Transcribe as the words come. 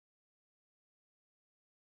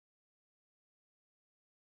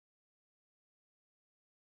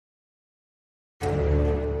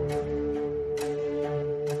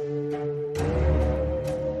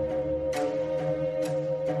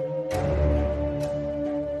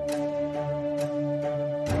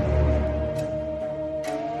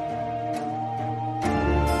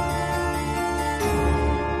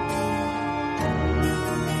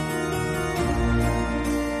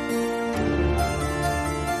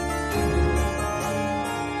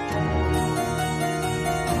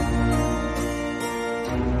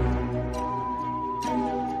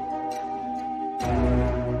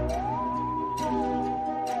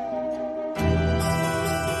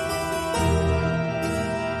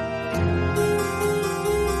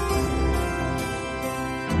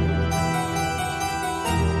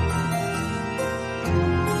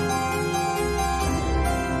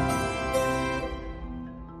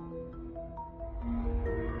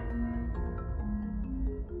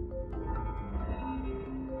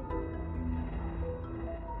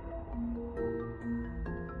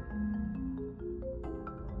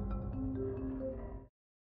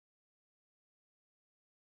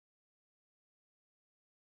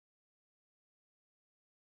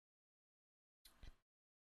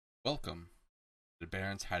Welcome to the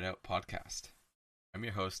Baron's Hideout podcast. I'm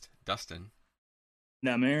your host, Dustin,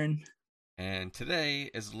 Now, Marin. and today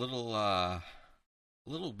is a little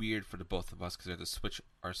weird for the both of us because we have to switch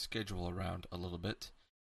our schedule around a little bit.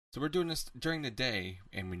 So we're doing this during the day,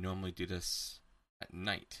 and we normally do this at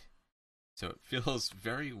night. So it feels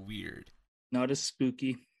very weird. Not as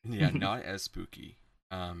spooky. Yeah, not as spooky.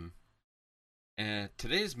 Um, and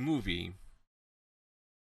today's movie,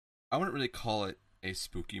 I wouldn't really call it a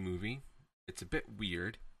spooky movie. It's a bit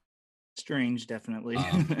weird. Strange, definitely.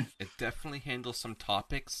 It definitely handles some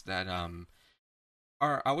topics that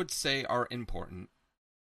are, I would say, are important,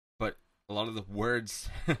 but a lot of the words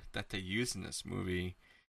that they use in this movie,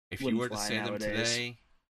 if you Wouldn't were to fly say them nowadays. today,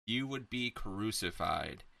 you would be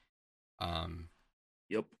crucified. Um,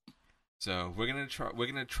 Yep. so we're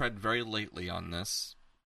gonna tread very lightly on this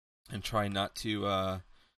and try not to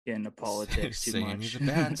Get into say, politics too say any of much. the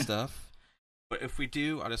bad stuff. But if we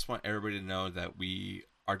do, I just want everybody to know that we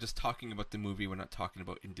are just talking about the movie. We're not talking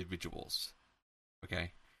about individuals.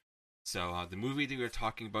 Okay. So the movie that we're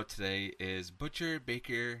talking about today is Butcher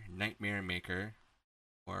Baker Nightmare Maker,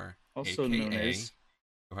 or Also known AKA, as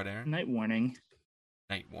go ahead, Aaron. Night Warning.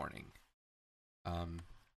 Night Warning. Um,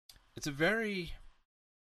 it's a very,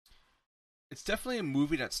 it's definitely a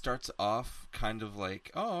movie that starts off kind of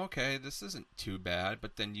like, oh, okay, this isn't too bad,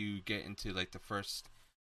 but then you get into like the first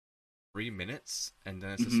 3 minutes, and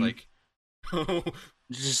then it's just Hmm. like, oh,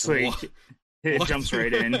 Just what, like it what? jumps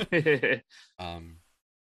right in. um,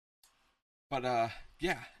 But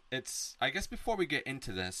yeah, it's. I guess before we get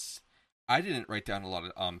into this, I didn't write down a lot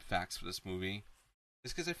of facts for this movie,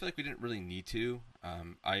 just because I feel like we didn't really need to.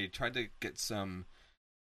 I tried to get some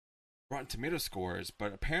Rotten Tomato scores,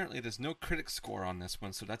 but apparently there's no critic score on this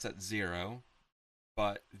one, so that's at 0.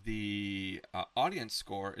 But the audience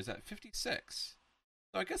score is at 56.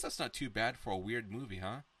 So I guess that's not too bad for a weird movie,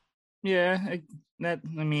 huh? Yeah,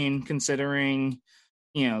 considering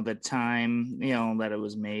the time that it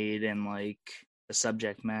was made and like the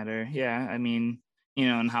subject matter. Yeah,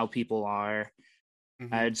 and how people are.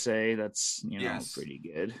 Mm-hmm. I'd say that's Yes. pretty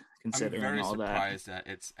good I'm considering very all that. surprised that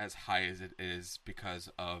it's as high as it is because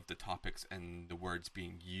of the topics and the words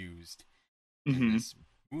being used in Hmm. this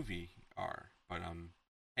movie are. But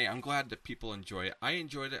hey, I'm glad that people enjoy it. I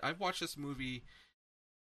enjoyed it. I've watched this movie.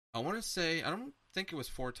 I want to say I don't think it was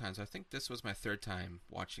 4 times. I think this was my third time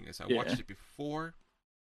watching this. I Yeah. watched it before,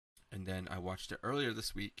 and then I watched it earlier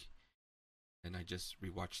this week, and I just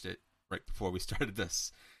rewatched it right before we started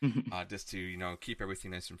this, just to keep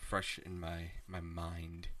everything nice and fresh in my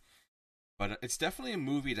mind. But it's definitely a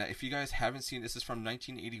movie that if you guys haven't seen, this is from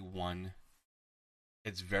 1981.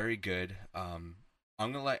 It's very good. I'm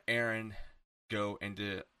gonna let Aaron go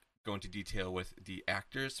into go into detail with the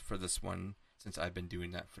actors for this one since I've been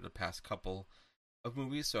doing that for the past couple of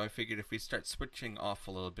movies. So I figured if we start switching off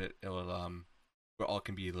a little bit, it'll we all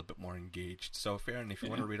can be a little bit more engaged. So, Aaron, if you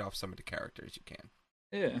want Yeah. to read off some of the characters, you can.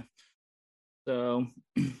 Yeah. So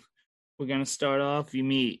we're gonna start off. You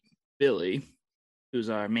meet Billy, who's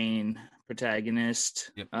our main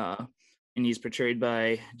protagonist, Yep. and he's portrayed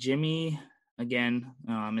by Jimmy. Again,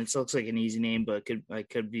 it looks like an easy name, but I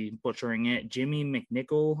could be butchering it. Jimmy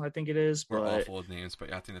McNichol, I think it is, We're but awful with names, but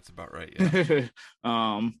yeah, I think that's about right. Yeah.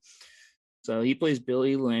 um, so he plays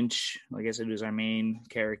Billy Lynch. Like I said, who's our main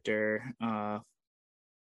character.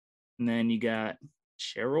 And then you got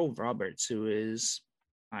Cheryl Roberts, who is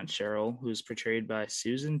Aunt Cheryl, who's portrayed by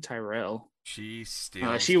Susan Tyrell. She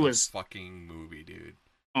steals She the was fucking movie, dude.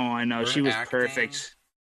 Oh, I know. Her She was acting, perfect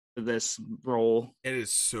for this role. it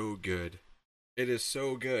is so good. It is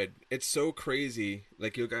so good. It's so crazy.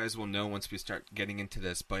 Like you guys will know once we start getting into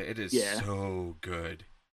this, but it is Yeah. so good.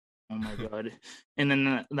 Oh my god. And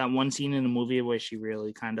then that one scene in the movie where she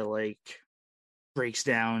really kind of like breaks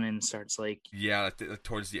down and starts like, Yeah, like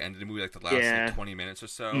towards the end of the movie, like the last like yeah. 20 minutes or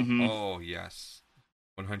so. Hmm. Oh yes,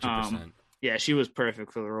 Um, 100%. yeah, she was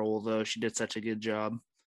perfect for the role though. She did such a good job.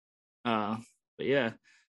 Uh, but yeah.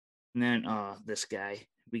 And then this guy,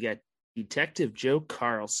 we got Detective Joe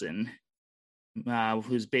Carlson,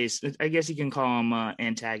 who's based. I guess you can call him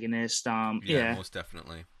antagonist. Yeah, Yeah. most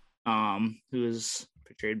definitely. Who is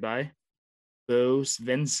portrayed by Bo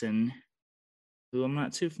Svensson, who I'm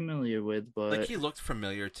not too familiar with, Like but he looked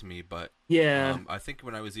familiar to me, but yeah. I think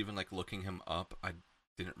when I was even like looking him up, I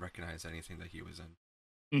didn't recognize anything that he was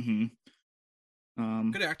in.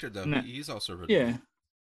 Hmm. Good actor though. Nah, He's also really yeah, good.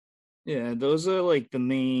 yeah. Those are like the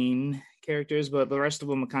main characters, but the rest of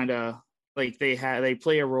them are kind of like they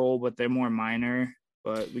play a role, but they're more minor.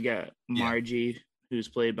 But we got Yeah. Margie, who's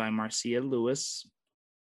played by Marcia Lewis.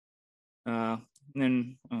 And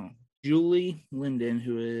then Julie Linden,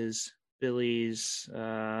 who is Billy's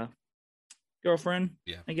girlfriend,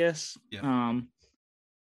 Yeah. I guess. Yeah.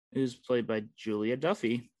 It was played by Julia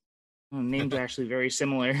Duffy. Names are actually very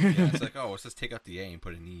similar. Yeah, it's like, oh, let's just take out the A and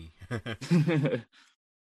put an E.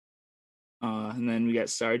 And then we got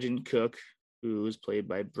Sergeant Cook, who was played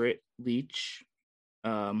by Britt Leach.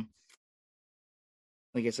 Like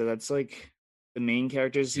I said, that's like the main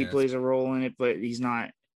characters. He plays a role in it, but he's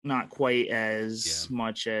not quite as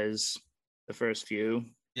much as the first few.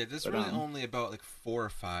 Yeah, there's really only about like 4 or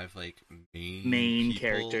 5 like main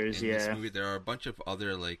characters in this movie. There are a bunch of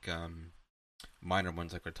other like minor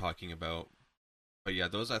ones like we're talking about, but yeah,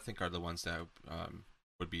 those I think are the ones that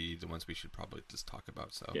would be the ones we should probably just talk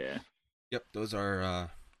about. So yeah, yep, those are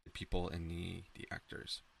the people and the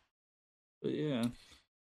actors. But yeah,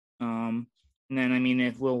 and then I mean,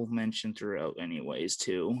 if we'll mention throughout anyways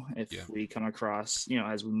too, if we come across,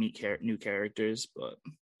 as we meet new characters, but.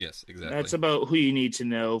 Yes, exactly. That's about who you need to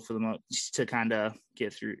know for the most to kind of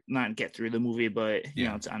not get through the movie, but you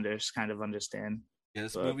know, to understand. Yeah,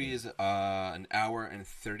 this movie is an hour and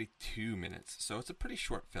 32 minutes, so it's a pretty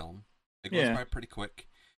short film. It goes by pretty quick.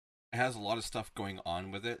 It has a lot of stuff going on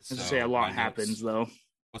with it. So say a lot happens though.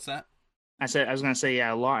 What's that? I was gonna say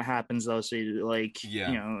a lot happens though. So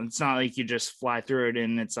it's not like you just fly through it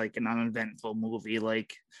and it's like an uneventful movie.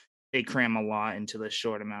 Like they cram a lot into the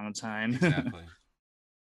short amount of time. Exactly.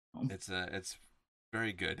 It's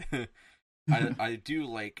very good. I do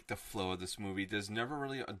like the flow of this movie. There's never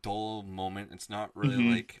really a dull moment. It's not really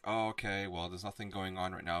like, oh, okay, well, there's nothing going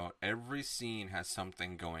on right now. Every scene has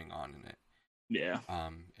something going on in it. Yeah.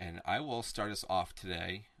 And I will start us off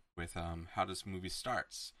today with how this movie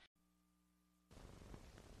starts.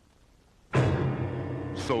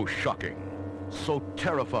 So shocking, so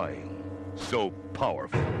terrifying, so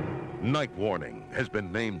powerful. Night Warning has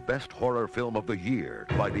been named Best Horror Film of the Year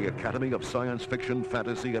by the Academy of Science Fiction,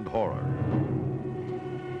 Fantasy, and Horror.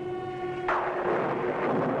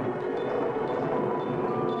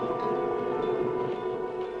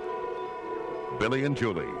 Billy and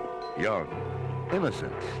Julie, young,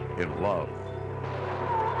 innocent, in love.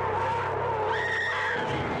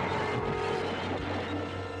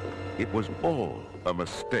 It was all a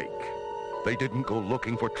mistake. They didn't go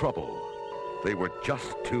looking for trouble. They were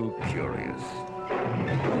just too curious.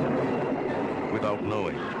 Without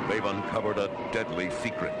knowing, they've uncovered a deadly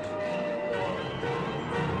secret.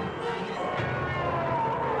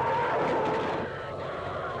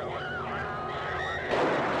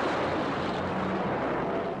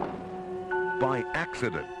 By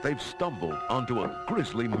accident, they've stumbled onto a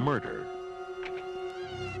grisly murder.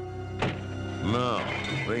 Now,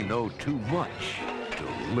 they know too much to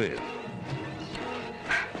live.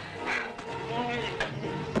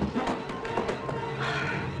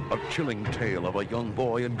 A chilling tale of a young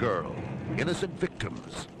boy and girl, innocent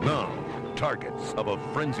victims, now targets of a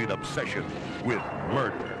frenzied obsession with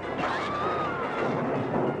murder.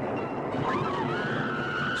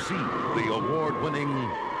 See the award-winning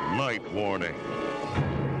Night Warning.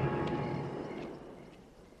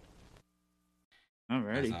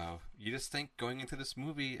 Alrighty. So, you just think going into this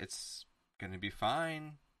movie, it's gonna be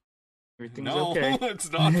fine. Everything's okay. No,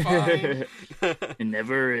 it's not fine. It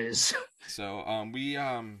never is. So,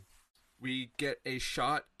 we get a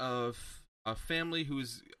shot of a family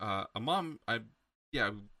who's a mom.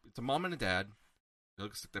 It's a mom and a dad. It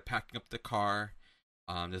looks like they're packing up the car.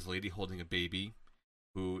 There's a lady holding a baby,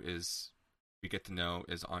 who is we get to know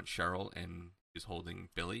is Aunt Cheryl, and is holding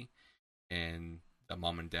Billy. And the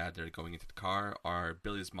mom and dad that are going into the car are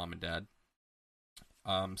Billy's mom and dad.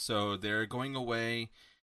 So they're going away.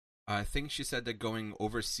 I think she said they're going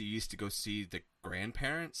overseas to go see the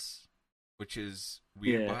grandparents, which is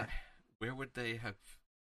weird. Yeah. Where would they have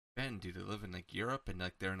been? Do they live in like Europe and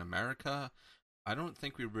like they're in America? I don't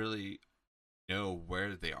think we really know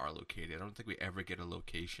where they are located. I don't think we ever get a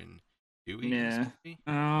location, do we? Yeah.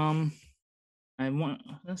 I want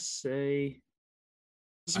to say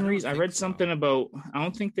for some reason I read something about, I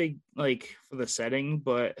don't think they like for the setting,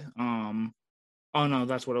 but oh no,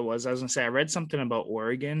 that's what it was. I was gonna say I read something about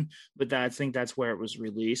Oregon, but I think that's where it was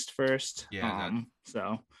released first. Yeah.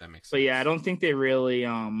 So that makes sense. But yeah, I don't think they really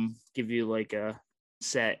give you like a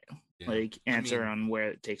set like answer on where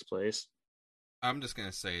it takes place. I'm just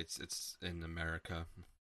gonna say it's in America.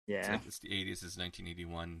 Yeah. It's the 80s. It's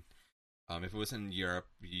 1981. If it was in Europe,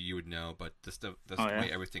 you would know, but just the way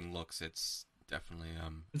everything looks, it's definitely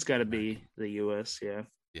it's got to be the U.S. Yeah.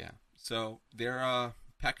 Yeah. So they're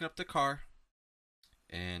packing up the car,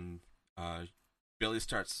 and Billy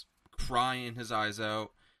starts crying his eyes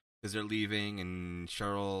out because they're leaving, and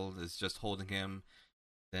Cheryl is just holding him.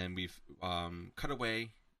 Then we've cut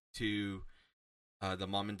away to the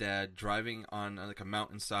mom and dad driving on like a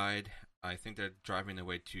mountainside. I think they're driving their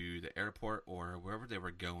way to the airport or wherever they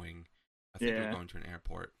were going. I think they were going to an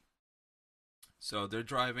airport. So they're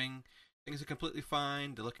driving. Things are completely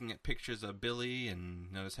fine. They're looking at pictures of Billy and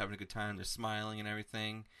just having a good time. They're smiling and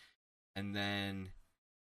everything. And then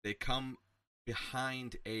they come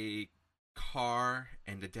behind a car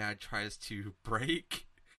and the dad tries to brake.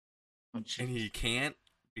 Oh, and he can't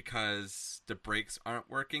because the brakes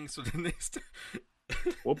aren't working. So then they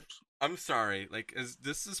Whoops. I'm sorry. Like,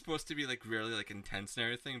 this is supposed to be like really like intense and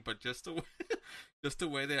everything, but just the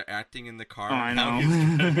way they're acting in the car. Oh, I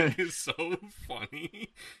know. Is so funny.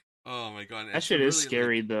 Oh my god, that shit really, is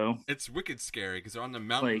scary though. It's wicked scary because they're on the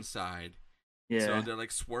mountainside. Yeah. So they're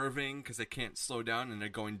like swerving because they can't slow down and they're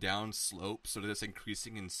going down slope, so they're just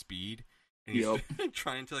increasing in speed. And he's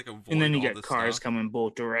trying to like avoid. And then you all get cars stuff. coming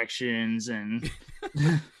both directions and.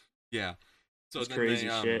 Yeah. So it's then crazy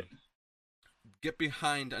they, shit. Get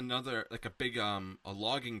behind another like a big a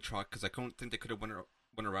logging truck because I don't think they could have went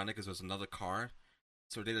around it because there was another car.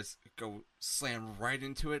 So they just go slam right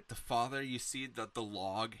into it. The father, you see that the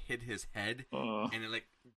log hit his head and it like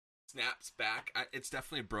snaps back. It's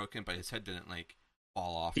definitely broken, but his head didn't like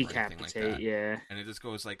fall off or anything like that. Yeah. And it just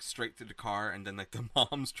goes like straight through the car, and then like the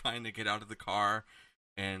mom's trying to get out of the car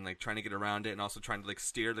and like trying to get around it, and also trying to like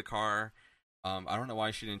steer the car. I don't know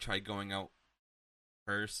why she didn't try going out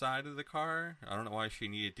her side of the car. I don't know why she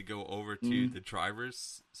needed to go over to the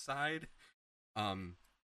driver's side.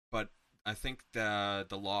 But I think the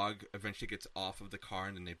log eventually gets off of the car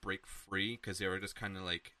and then they break free because they were just kind of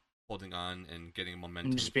like holding on and getting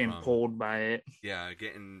momentum. And just being pulled by it. Yeah,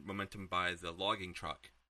 getting momentum by the logging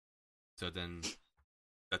truck. So then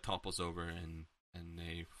that topples over and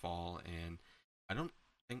they fall. And I don't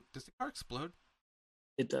think, does the car explode?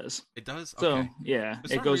 It does. It does? So, okay. yeah,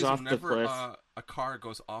 it goes off the cliff. A car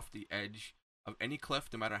goes off the edge of any cliff,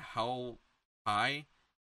 no matter how high,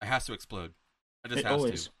 it has to explode. It just has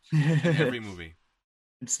always. to. In every movie.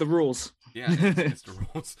 It's the rules. Yeah, it's the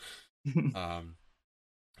rules.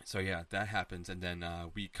 So yeah, that happens, and then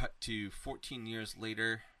we cut to 14 years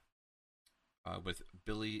later, with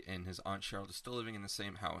Billy and his aunt Cheryl still living in the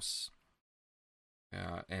same house.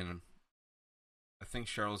 And I think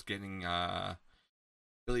Cheryl's getting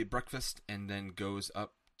Billy breakfast, and then goes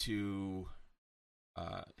up to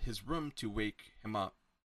his room to wake him up.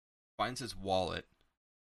 Finds his wallet.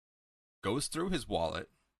 Goes through his wallet.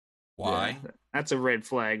 Why? Yeah, that's a red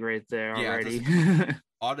flag right there already. Yeah,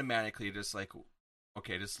 automatically just like,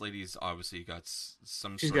 okay, this lady's obviously got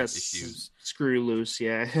some She's sort got of issues. Screw loose,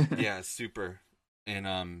 yeah. Yeah, super.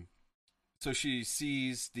 And so she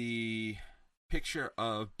sees the picture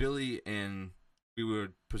of Billy and we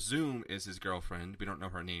would presume is his girlfriend. We don't know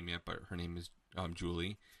her name yet, but her name is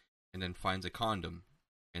Julie. And then finds a condom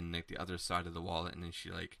in like the other side of the wallet, and then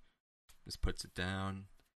she like just puts it down.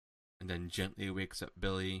 And then gently wakes up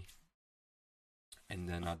Billy, and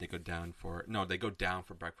then they go down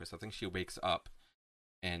for breakfast. I think she wakes up,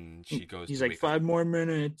 and she goes. He's like 5 more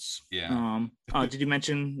minutes. Yeah. Did you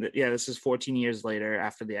mention that? Yeah, this is 14 years later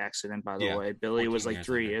after the accident. By the way, Billy was like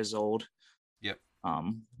 3 years old. Yep.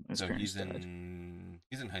 So he's in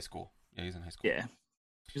high school. Yeah, he's in high school. Yeah,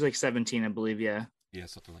 he's like 17, I believe. Yeah. Yeah,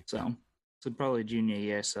 something like that. So probably junior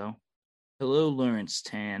year. So. Hello, Lawrence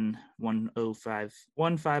Tan, 1505,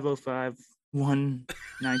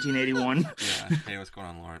 1981. Yeah. Hey, what's going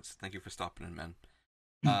on, Lawrence? Thank you for stopping in, man.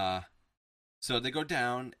 So they go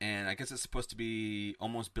down, and I guess it's supposed to be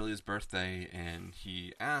almost Billy's birthday, and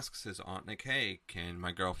he asks his aunt, like, hey, can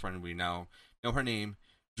my girlfriend, we now know her name,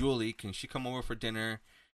 Julie, can she come over for dinner?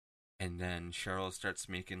 And then Cheryl starts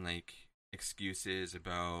making, like, excuses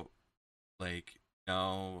about, like,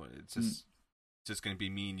 no, it's just gonna be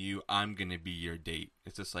me and you. I'm gonna be your date.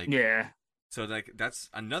 It's just like, yeah. So like that's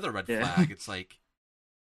another red flag. It's like,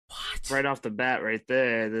 what? Right off the bat, right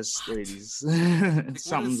there, this lady's like,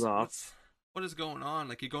 something's off. What is going on?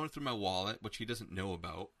 Like, you're going through my wallet, which he doesn't know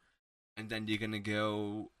about, and then you're gonna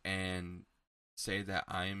go and say that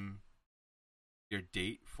I'm your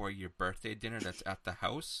date for your birthday dinner that's at the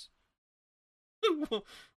house. Well,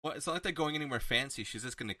 it's not like they're going anywhere fancy. She's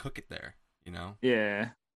just gonna cook it there, you know? Yeah.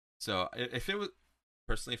 So if it was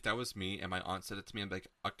personally, if that was me and my aunt said it to me, I'm like,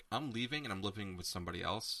 I'm leaving and I'm living with somebody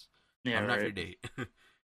else. Yeah, I'm not your date.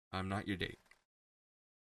 I'm not your date.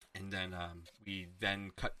 And then we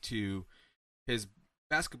then cut to his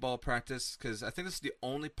basketball practice, because I think this is the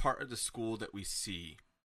only part of the school that we see.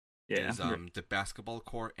 Yeah. Is the basketball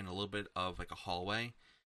court and a little bit of like a hallway.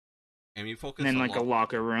 And we focus and then like a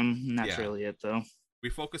locker room. And that's really it, though.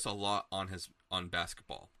 We focus a lot on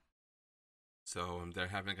basketball. So they're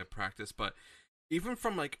having a practice, but even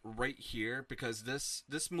from like right here, because this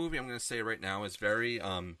movie I'm gonna say right now is very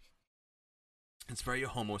it's very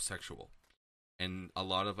homosexual, and a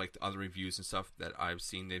lot of like the other reviews and stuff that I've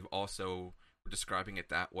seen, they've also were describing it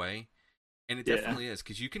that way, and it Yeah. definitely is,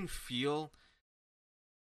 because you can feel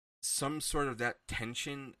some sort of that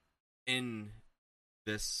tension in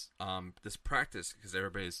this practice, because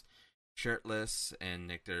everybody's shirtless and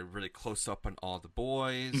like they're really close up on all the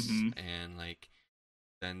boys, and like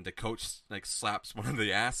then the coach like slaps one of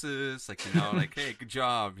the asses, like, you know, like, hey, good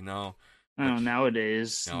job, you know. Oh, Which,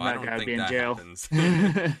 nowadays no, I that don't guy would be think in that jail. happens.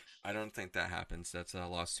 I don't think that happens. That's a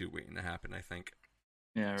lawsuit waiting to happen, I think.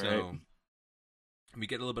 Yeah, right. So we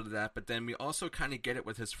get a little bit of that, but then we also kind of get it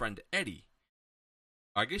with his friend Eddie.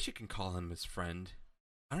 I guess you can call him his friend.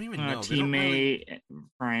 I don't even know. Teammate,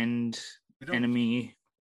 friend, enemy,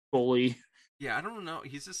 bully. Yeah, I don't know.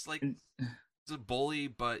 He's just like, he's a bully,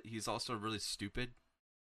 but he's also really stupid.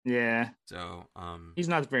 Yeah. So, he's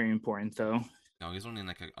not very important though. No, he's only in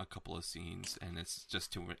like a couple of scenes, and it's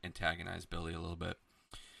just to antagonize Billy a little bit.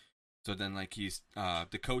 So then, like,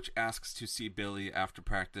 the coach asks to see Billy after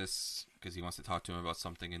practice because he wants to talk to him about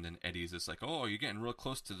something, and then Eddie's just like, "Oh, you're getting real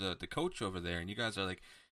close to the coach over there, and you guys are like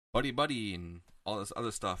buddy and all this other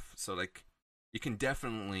stuff." So like, you can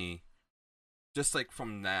definitely, just like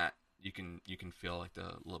from that, you can feel like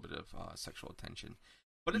a little bit of sexual tension,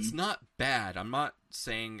 but it's not bad. I'm not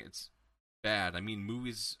saying it's bad. I mean,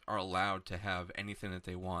 movies are allowed to have anything that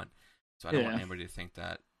they want, so I don't want anybody to think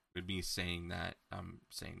that with me saying that I'm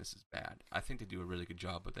saying this is bad. I think they do a really good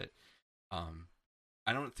job with it.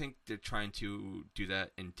 I don't think they're trying to do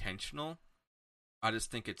that intentional. I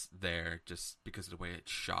just think it's there just because of the way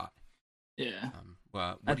it's shot. Yeah.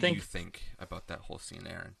 Well, what do you think about that whole scene,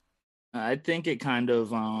 Aaron? I think it kind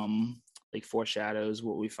of like foreshadows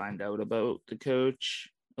what we find out about the coach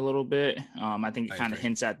a little bit. I think it kind of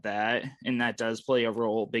hints at that, and that does play a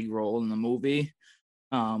big role in the movie.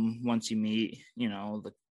 Once you meet, you know,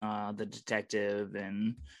 the detective,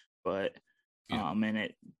 and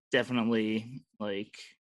it definitely like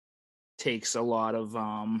takes a lot of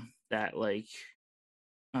that, like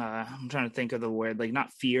I'm trying to think of the word, like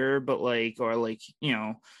not fear, but like, or like, you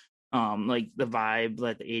know, like the vibe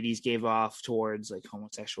that the 80s gave off towards like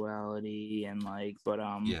homosexuality and like, but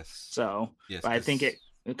I think it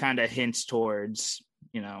kind of hints towards,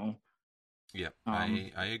 you know. Yeah,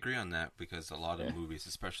 I agree on that, because a lot of movies,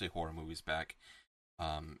 especially horror movies back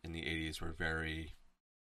in the 80s, were very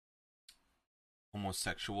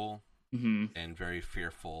homosexual and very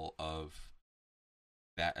fearful of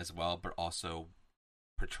that as well, but also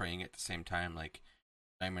portraying it at the same time, like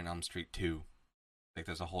Nightmare on Elm Street 2. Like,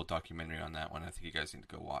 there's a whole documentary on that one. I think you guys need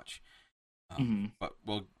to go watch. But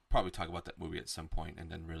we'll probably talk about that movie at some point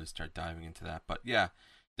and then really start diving into that. But yeah,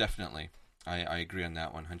 definitely, I agree on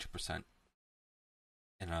that 100%.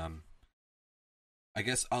 And I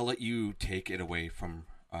guess I'll let you take it away from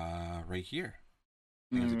right here.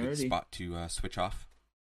 I think it's a good spot to switch off.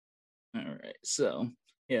 All right, so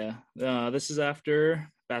yeah, this is after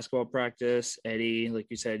basketball practice. Eddie, like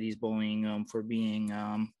you said, he's bullying for being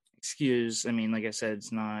excused. I mean, like I said,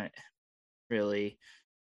 it's not really,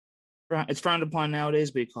 it's frowned upon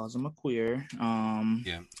nowadays, but he calls him a queer.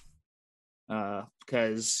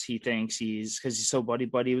 Because he thinks because he's so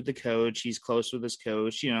buddy with the coach, he's close with his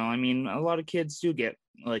coach. You know, I mean, a lot of kids do get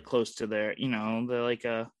like close to their, you know, they're like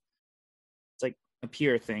it's like a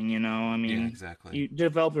peer thing, you know. I mean, exactly. You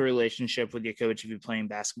develop a relationship with your coach if you're playing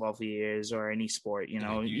basketball for years or any sport, you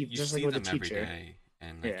know. You just see like with them a teacher every day,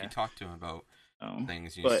 and like you talk to them about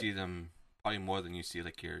things. You see them probably more than you see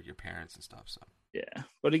like your parents and stuff. So yeah,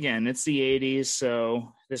 but again, it's the 80s,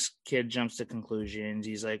 so this kid jumps to conclusions.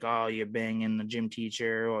 He's like, "Oh, you're banging the gym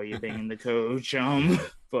teacher, or you're banging the coach."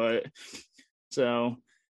 But so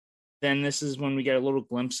then this is when we get a little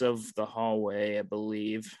glimpse of the hallway, I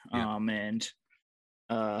believe. And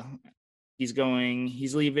he's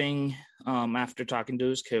leaving after talking to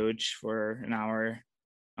his coach for an hour,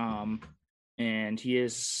 and he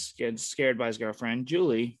gets scared by his girlfriend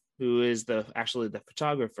Julie, who is actually the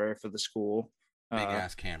photographer for the school. Big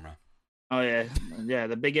ass camera. Oh yeah,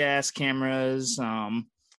 the big ass cameras.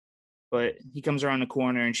 But he comes around the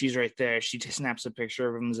corner and she's right there. She snaps a picture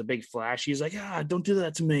of him as a big flash. He's like, don't do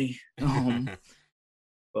that to me.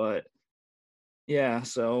 But yeah,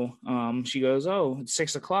 so she goes, "Oh, it's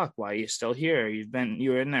 6:00. Why are you still here?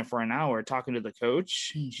 You were in there for an hour talking to the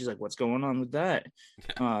coach." And she's like, "What's going on with that?"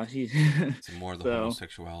 It's more of the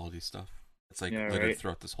homosexuality stuff. It's like littered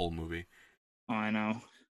throughout this whole movie. Oh, I know,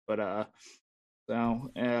 but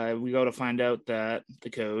so we go to find out that the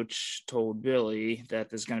coach told Billy that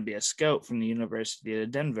there's going to be a scout from the University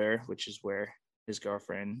of Denver, which is where his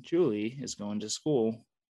girlfriend Julie is going to school.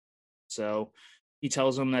 So he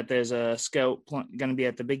tells him that there's a scout going to be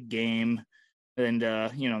at the big game, and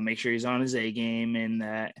make sure he's on his A game, and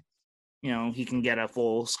that he can get a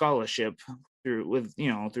full scholarship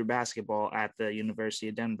through basketball at the University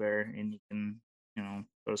of Denver, and he can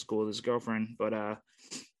go to school with his girlfriend. But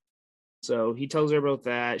so he tells her about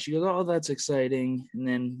that. She goes, "Oh, that's exciting." And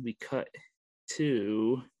then we cut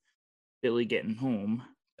to Billy getting home.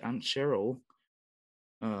 Aunt Cheryl.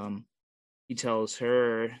 He tells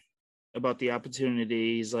her about the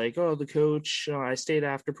opportunity. He's like, "Oh, the coach. I stayed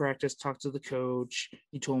after practice, talked to the coach.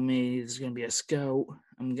 He told me there's going to be a scout.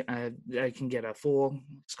 I can get a full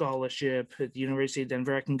scholarship at the University of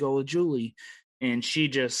Denver. I can go with Julie." And she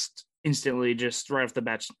just instantly, just right off the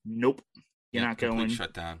bat, "Nope, you're not going."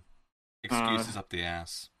 Shut down. Excuses up the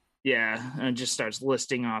ass. Yeah, and just starts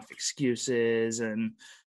listing off excuses, and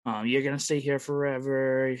you're gonna stay here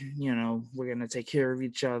forever. We're gonna take care of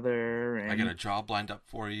each other. And I got a job lined up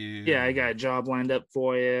for you. Yeah, I got a job lined up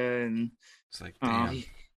for you, and it's like, damn.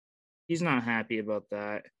 He's not happy about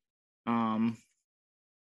that. And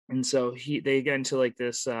so they get into like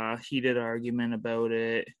this heated argument about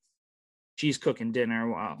it. She's cooking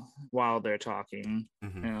dinner while they're talking.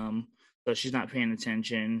 Mm-hmm. So she's not paying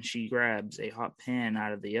attention. She grabs a hot pan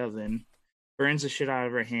out of the oven, burns the shit out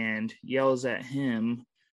of her hand, yells at him,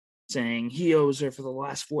 saying he owes her for the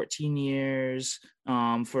last 14 years.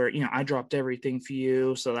 For I dropped everything for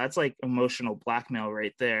you. So that's like emotional blackmail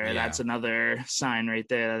right there. Yeah. That's another sign right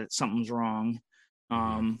there that something's wrong.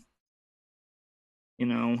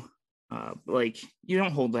 Like you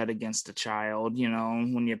don't hold that against a child.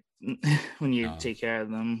 When you take care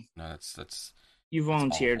of them. No, that's you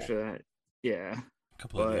volunteered for that. Yeah,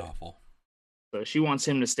 completely awful. So she wants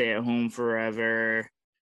him to stay at home forever,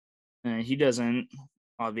 and he doesn't.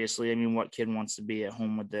 Obviously, I mean, what kid wants to be at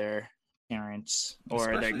home with their parents or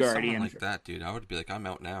especially their guardian? Someone like that, dude, I would be like, I'm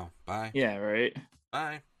out now. Bye. Yeah, right.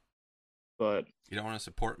 Bye. But you don't want to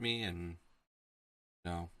support me, and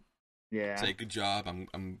yeah, say good job.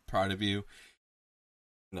 I'm proud of you.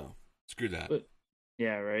 No, screw that. But,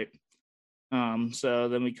 yeah, right. So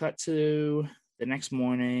then we cut to the next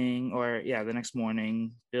morning,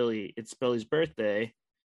 it's Billy's birthday.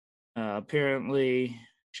 Apparently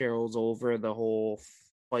Cheryl's over the whole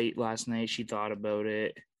fight last night. She thought about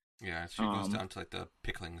it. Yeah, she goes down to like the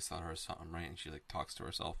pickling cellar or something, right? And she like talks to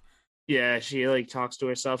herself. Yeah, she like talks to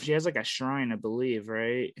herself. She has like a shrine, I believe,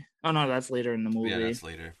 right? Oh no, that's later in the movie. Yeah, that's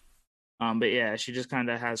later. But yeah, she just kind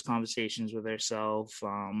of has conversations with herself.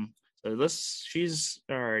 So there's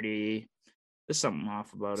something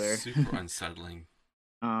off about her. Super unsettling.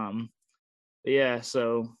 Yeah,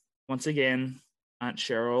 so once again, Aunt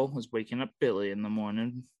Cheryl was waking up Billy in the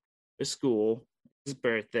morning for school. His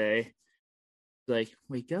birthday. She's like,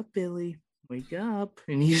 "Wake up, Billy. Wake up."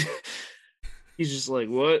 And he's just like,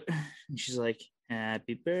 "What?" And she's like,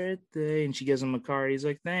 "Happy birthday." And she gives him a card. He's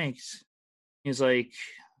like, "Thanks." He's like,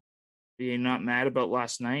 "Are you not mad about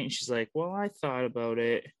last night?" And she's like, "Well, I thought about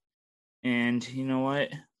it. And you know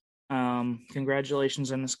what?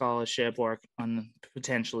 Congratulations on the scholarship, or on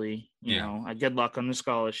potentially, good luck on the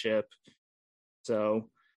scholarship." So,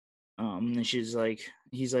 and he's like,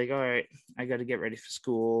 "All right, I got to get ready for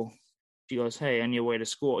school." She goes, "Hey, on your way to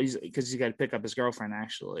school," because he's got to pick up his girlfriend,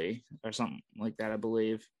 actually, or something like that, I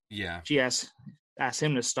believe. Yeah. She asked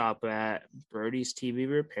him to stop at Brody's TV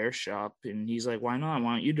repair shop, and he's like, "Why not?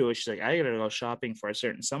 Why don't you do it?" She's like, "I gotta go shopping for a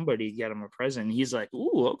certain somebody to get him a present." And he's like,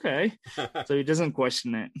 "Ooh, okay." So he doesn't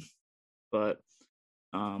question it. But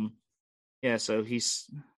yeah, so he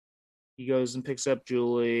goes and picks up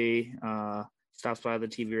Julie, stops by the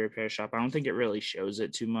TV repair shop. I don't think it really shows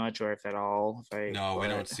it too much, or if at all. No, we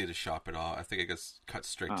don't see the shop at all. I think it gets cut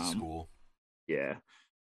straight to school. Yeah.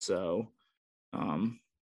 So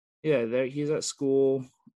yeah, there he's at school.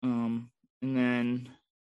 And then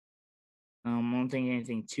I don't think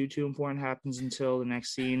anything too important happens until the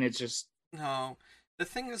next scene. It's just no. The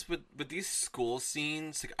thing is with these school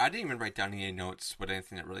scenes, like I didn't even write down any notes with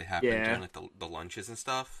anything that really happened during like the lunches and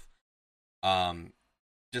stuff.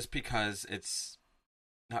 Just because it's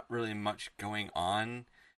not really much going on.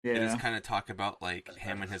 Yeah. They just kind of talk about like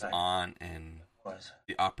him and his aunt and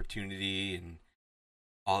the opportunity and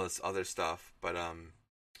all this other stuff. But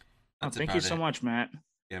thank you so much, Matt.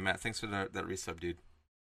 Yeah, Matt, thanks for that resub, dude.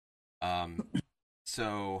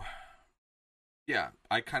 So yeah,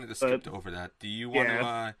 I kind of just skipped over that. Do you want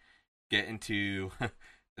to get into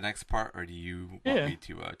the next part, or do you want me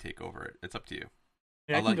to take over it? It's up to you.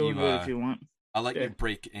 Yeah, I'll let you if you want. I'll let you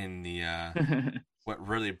break in the what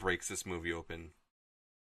really breaks this movie open.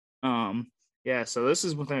 Yeah, so this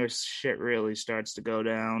is when their shit really starts to go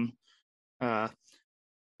down.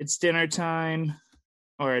 it's dinner time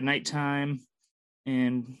or nighttime,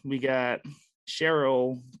 and we got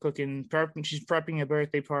Cheryl cooking. She's prepping a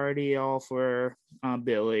birthday party all for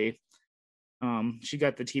Billy. She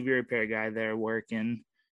got the TV repair guy there working.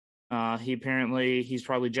 He's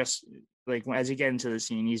probably just like as you get into the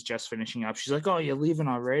scene, he's just finishing up. She's like, "Oh, you're leaving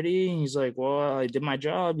already?" And he's like, "Well, I did my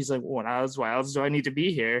job." He's like, "What else? Why else do I need to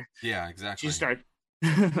be here?" Yeah, exactly. She starts,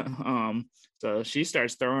 so she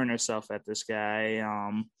starts throwing herself at this guy,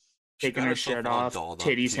 taking her shirt off,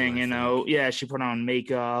 titties hanging out. Yeah, she put on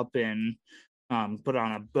makeup and put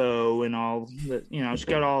on a bow and all the, she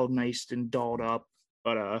got all nice and dolled up,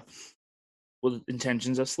 but with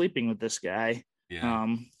intentions of sleeping with this guy.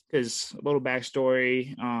 Yeah. Because a little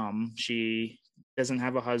backstory, she doesn't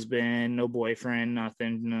have a husband, no boyfriend,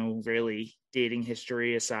 nothing, no really dating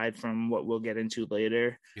history aside from what we'll get into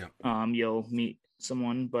later. Yeah. You'll meet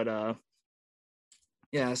someone, but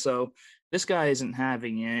yeah, so this guy isn't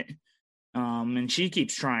having it. And she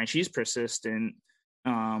keeps trying. She's persistent.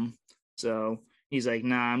 So he's like,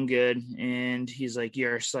 "Nah, I'm good." And he's like,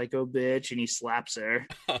 "You're a psycho bitch," and he slaps her.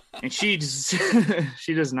 And she just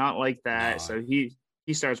she does not like that. No. So he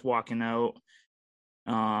starts walking out.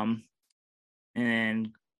 And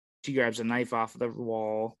she grabs a knife off of the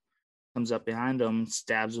wall, comes up behind him,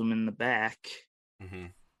 stabs him in the back. Mm-hmm.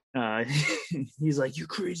 He's like, "You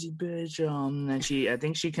crazy bitch." And then I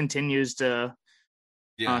think she continues to.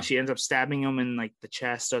 Yeah. She ends up stabbing him in like the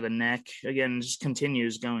chest or the neck. Again, just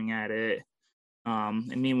continues going at it.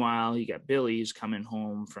 And meanwhile, you got Billy who's coming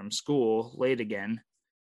home from school late again.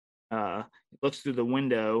 Looks through the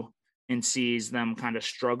window and sees them kind of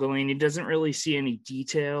struggling. He doesn't really see any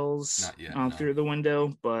details Not yet, no. through the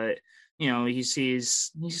window, but he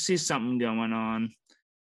sees something going on.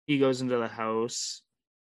 He goes into the house.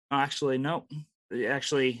 Actually, nope.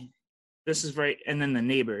 Actually, this is right. And then the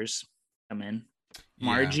neighbors come in.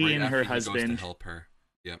 Margie right and after her he husband goes to help her.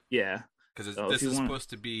 Yep. Yeah. Because this is supposed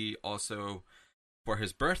to be also for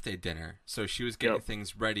his birthday dinner. So she was getting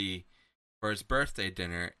things ready for his birthday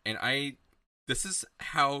dinner. And this is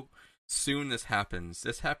how soon this happens.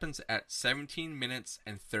 This happens at 17 minutes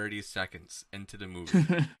and 30 seconds into the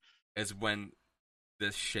movie is when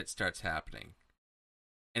this shit starts happening.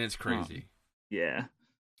 And it's crazy. Yeah.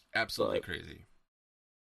 Absolutely crazy.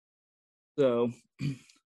 So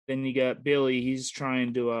then you got Billy. He's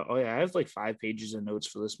trying to. I have like 5 pages of notes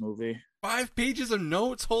for this movie. 5 pages of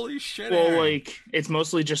notes? Holy shit! Well, Aaron. like it's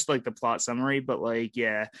mostly just like the plot summary, but like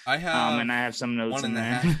yeah, I have and I have some notes in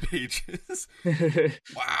there. 1.5 pages.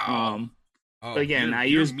 Wow. Again,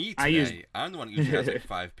 I'm the one who usually has like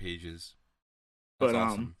 5 pages. That's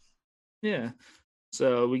awesome. Yeah.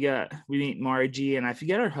 So we meet Margie, and I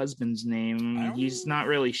forget her husband's name. He's not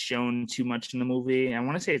really shown too much in the movie. I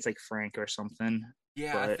want to say it's like Frank or something.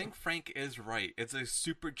 Yeah, I think Frank is right. It's a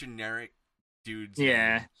super generic dude's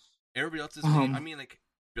name. Everybody else's name. I mean, like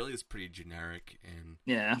Billy is pretty generic, and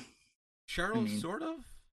Cheryl sort of,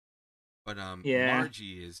 but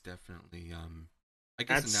Margie is definitely I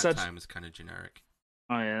guess in that time is kind of generic.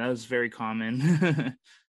 Oh yeah, that was very common.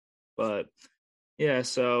 But yeah,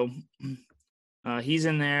 so. He's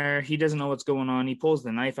in there. He doesn't know what's going on. He pulls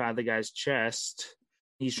the knife out of the guy's chest.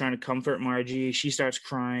 He's trying to comfort Margie. She starts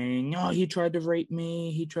crying. "Oh, he tried to rape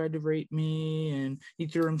me. He tried to rape me, and he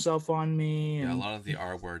threw himself on me." Yeah, a lot of the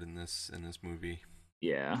R word in this movie.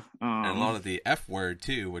 Yeah, and a lot of the F word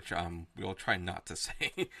too, which we'll try not to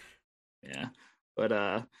say. Yeah,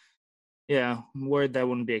 but yeah, word that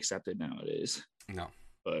wouldn't be accepted nowadays. No.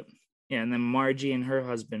 But yeah, and then Margie and her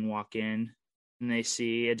husband walk in. And they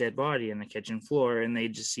see a dead body on the kitchen floor, and they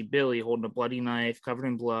just see Billy holding a bloody knife covered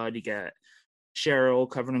in blood. You got Cheryl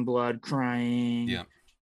covered in blood, crying. Yeah.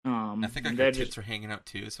 I think like her tits are hanging out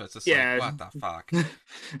too, so it's just like, what the fuck?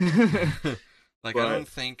 Like, I don't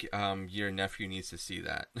think your nephew needs to see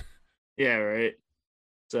that. Yeah, right.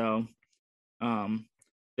 So,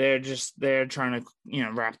 they're trying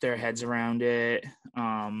to wrap their heads around it,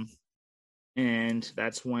 and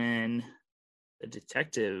that's when the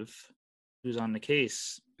detective who's on the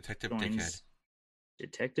case. Detective Dickhead.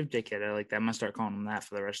 Detective Dickhead. I like that. I'm going to start calling him that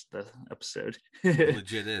for the rest of the episode.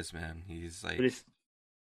 Legit is, man. He's like...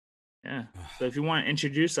 Yeah. So if you want to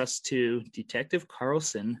introduce us to Detective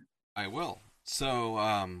Carlson. I will.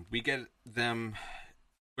 So we get them...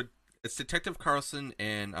 It's Detective Carlson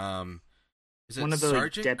and... is it one of the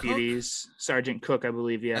Sergeant deputies? Cook? Sergeant Cook, I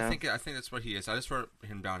believe, yeah. I think that's what he is. I just wrote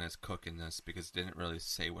him down as Cook in this because it didn't really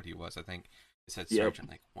say what he was. I think it said Sergeant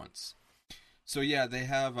like once. So yeah, they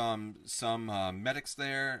have some medics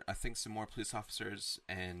there. I think some more police officers,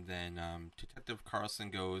 and then Detective Carlson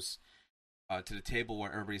goes to the table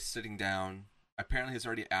where everybody's sitting down. Apparently, he's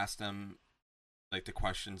already asked them like the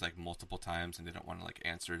questions like multiple times, and they don't want to like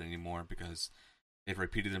answer it anymore because they've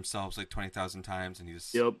repeated themselves like 20,000 times, and he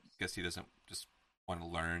just guess he doesn't just want to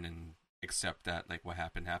learn and accept that like what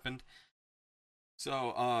happened.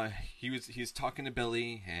 So he's talking to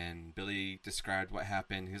Billy, and Billy described what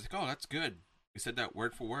happened. He's like, "Oh, that's good. You said that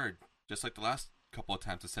word for word, just like the last couple of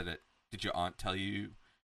times I said it. Did your aunt tell you?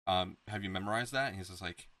 Have you memorized that?" And he's just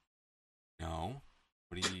like, "No.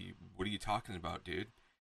 What are you talking about, dude?"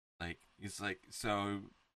 Like, he's like, "So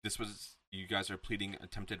this was, you guys are pleading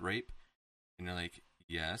attempted rape?" And they're like,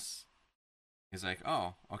 "Yes." He's like,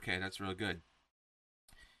 "Oh, okay, that's real good."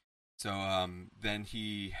 So then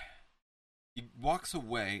he walks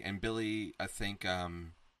away, and Billy, I think,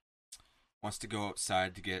 wants to go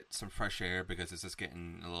outside to get some fresh air because it's just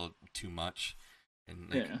getting a little too much.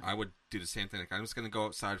 And like, I would do the same thing. Like, I'm just gonna go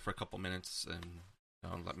outside for a couple minutes and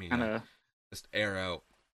let me just air out.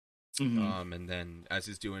 Mm-hmm. And then as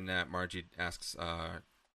he's doing that, Margie asks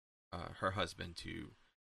her husband to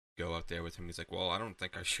go out there with him. He's like, "Well, I don't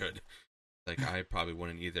think I should. Like, I probably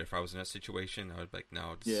wouldn't either. If I was in that situation, I would be like,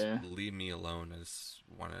 no, just leave me alone. I just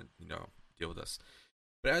want to, deal with this."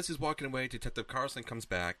 But as he's walking away, Detective Carlson comes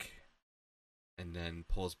back and then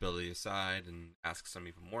pulls Billy aside and asks him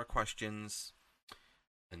even more questions.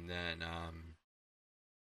 And then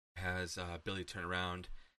has Billy turn around,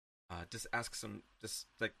 just asks him just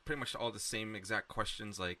like pretty much all the same exact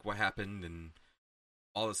questions, like what happened and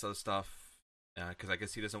all this other stuff. Because I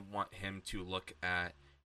guess he doesn't want him to look at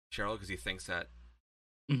Cheryl because he thinks that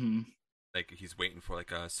like he's waiting for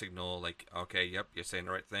like a signal, like, okay, yep, you're saying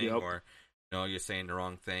the right thing, or no, you're saying the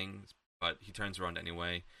wrong thing. But he turns around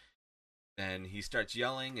anyway. Then he starts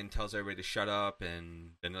yelling and tells everybody to shut up,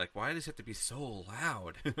 and then they're like, "Why does it have to be so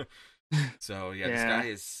loud?" So this guy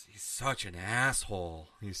he's such an asshole.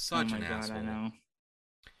 He's such an asshole. I know.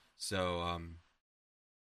 So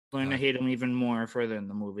learn to hate him even more further in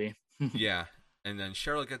the movie. Yeah, and then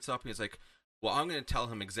Cheryl gets up and he's like, "Well, I'm going to tell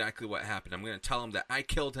him exactly what happened. I'm going to tell him that I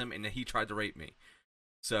killed him and that he tried to rape me."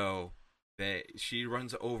 So she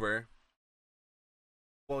runs over.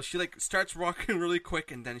 Well, she like starts walking really quick,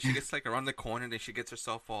 and then she gets like around the corner, and then she gets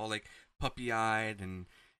herself all like puppy-eyed and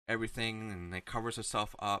everything, and like covers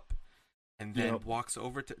herself up, and then walks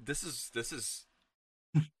over to. This is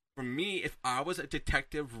for me. If I was a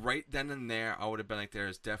detective right then and there, I would have been like, "There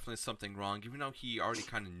is definitely something wrong," even though he already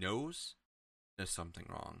kind of knows there's something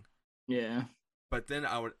wrong. Yeah. But then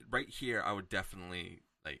I would definitely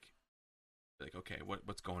like, okay,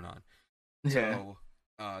 what's going on? Yeah. So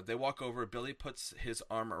they walk over. Billy puts his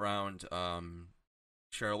arm around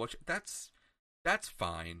Cheryl, which that's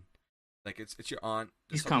fine. Like, it's your aunt.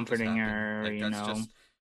 He's comforting her. Like,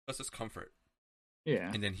 that's just comfort.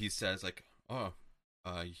 Yeah. And then he says like, "Oh,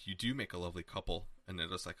 you do make a lovely couple," and they're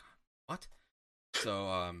just like, "What?"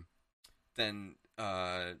 So then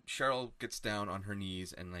Cheryl gets down on her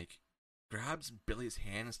knees and like grabs Billy's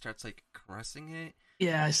hand and starts like caressing it.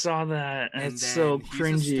 Yeah, I saw that. And it's so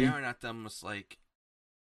cringy. He's just staring at them, just like,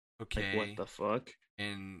 okay, like, what the fuck?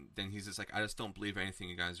 And then he's just like, "I just don't believe anything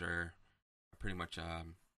you guys are pretty much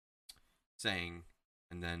saying."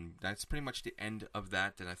 And then that's pretty much the end of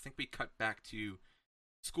that. Then I think we cut back to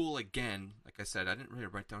school again. Like I said, I didn't really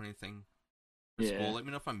write down anything for school. Let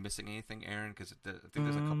me know if I'm missing anything, Aaron, because I think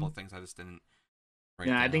there's a couple of things I just didn't.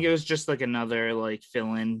 I think it was just like another like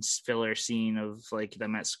filler scene of like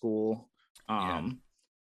them at school.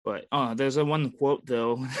 But there's one quote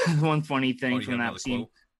though, one funny thing from that scene.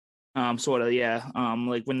 Sort of, yeah.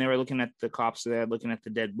 Like when they were looking at the cops, they're looking at the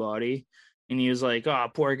dead body, and he was like, "Oh,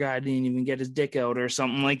 poor guy didn't even get his dick out," or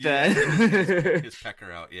something like that. His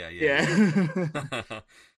pecker out, yeah.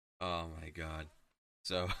 Oh my god.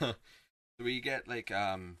 So we get like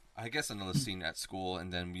I guess another scene at school,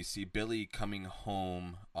 and then we see Billy coming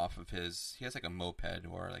home off of he has like a moped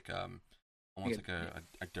or like almost like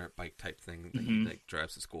a dirt bike type thing that he like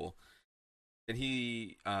drives to school. And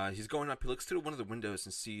he's going up. He looks through one of the windows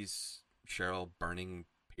and sees Cheryl burning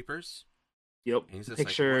papers. Yep,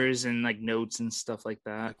 pictures and like notes and stuff like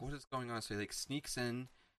that. Like, what is going on? So he like sneaks in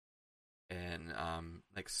and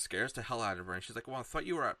like scares the hell out of her. And she's like, "Well, I thought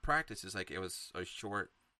you were at practice." It's like, "It was a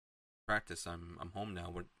short practice. I'm home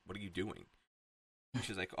now. What are you doing?" And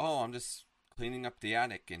she's like, "Oh, I'm just cleaning up the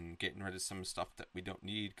attic and getting rid of some stuff that we don't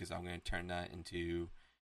need because I'm going to turn that into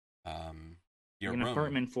your room.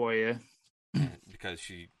 Apartment for you." Because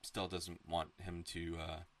she still doesn't want him to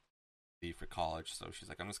leave for college, so she's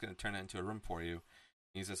like, "I'm just going to turn it into a room for you." And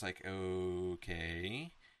he's just like,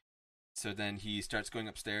 "Okay." So then he starts going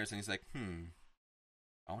upstairs and he's like,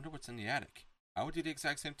 "I wonder what's in the attic." I would do the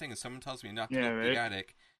exact same thing if someone tells me not to go up the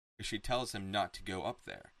attic, because she tells him not to go up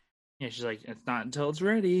there. Yeah, she's like, it's not until it's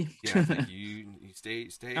ready. Yeah, it's like you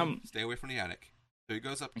stay away from the attic. So he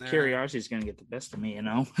goes up My there. curiosity's gonna get the best of me, you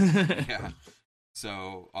know. Yeah.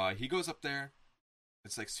 So he goes up there.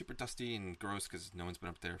 It's like super dusty and gross because no one's been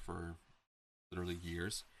up there for literally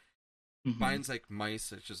years. Mhm. Finds like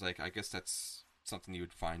mice, which is like, I guess that's something you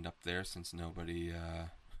would find up there since nobody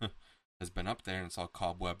has been up there and it's all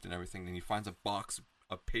cobwebbed and everything. Then he finds a box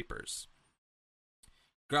of papers.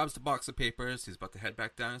 Grabs the box of papers. He's about to head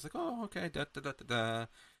back down. He's like, oh, okay. Da, da, da, da, da.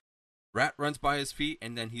 Rat runs by his feet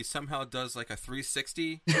and then he somehow does like a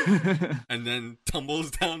 360 and then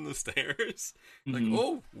tumbles down the stairs. Like, Mhm.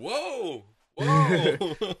 oh, whoa.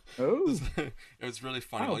 Whoa! Oh, It was really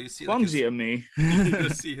funny. wow, All you see, clumsy like, of me. you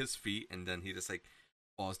just see his feet, and then he just like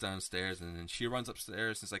falls downstairs, and then she runs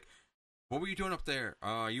upstairs. And it's like, "What were you doing up there?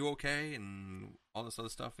 Are you okay?" And all this other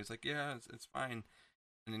stuff. He's like, "Yeah, it's fine."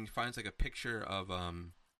 And then he finds like a picture of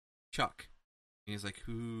Chuck. And he's like,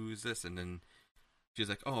 "Who's this?" And then she's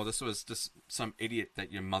like, "Oh, this was just some idiot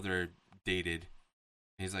that your mother dated."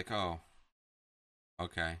 And he's like, "Oh,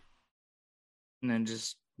 okay." And then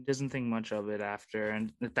just doesn't think much of it after,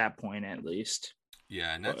 and at that point, at least.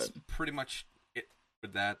 Yeah, and that's pretty much it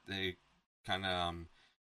with that. They kind of,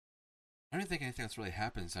 I don't think anything else really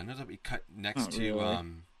happens. I know that we cut next Not to really.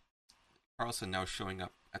 Carlson now showing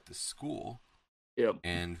up at the school Yep.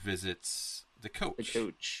 and visits the The coach.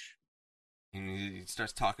 coach. And he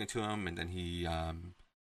starts talking to him, and then he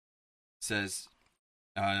says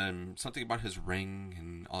something about his ring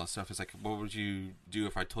and all that stuff. It's like, what would you do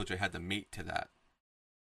if I told you I had the mate to that?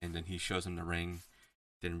 And then he shows him the ring,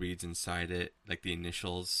 then reads inside it like the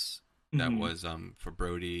initials that Mhm. was for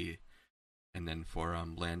Brody, and then for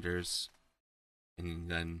Landers, and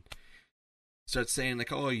then starts saying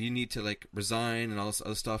like, oh, you need to like resign and all this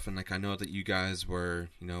other stuff, and like I know that you guys were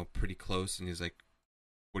pretty close, and he's like,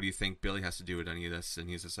 what do you think Billy has to do with any of this? And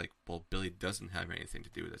he's just like, well, Billy doesn't have anything to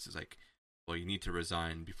do with this. He's like, well, you need to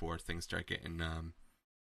resign before things start getting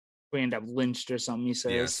We end up lynched or something, he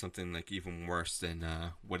says. yeah, something like even worse than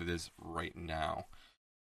what it is right now.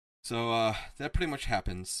 So that pretty much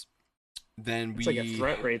happens. Then It's like a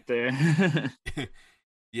threat right there.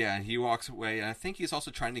 Yeah, and he walks away, and I think he's also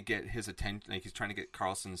trying to get his attention. Like he's trying to get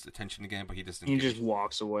Carlson's attention again, but he doesn't. He just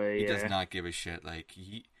walks away. He Yeah. does not give a shit. Like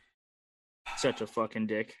Such a fucking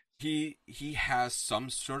dick. he has some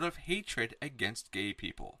sort of hatred against gay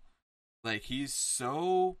people. Like he's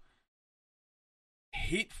so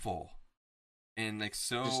hateful and like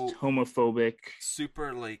so Just homophobic.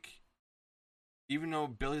 super like. Even though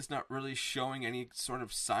Billy's not really showing any sort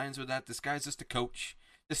of signs of that, this guy's just a coach.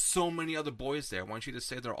 There's so many other boys there. Why don't you just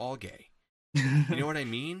say they're all gay? You know what I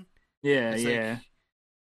mean? Yeah, It's yeah. like,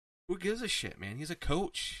 who gives a shit, man? He's a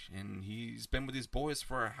coach, and he's been with these boys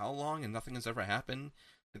for how long, and nothing has ever happened.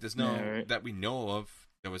 Like, there's no Yeah, right. that we know of.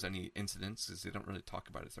 There was any incidents, because they don't really talk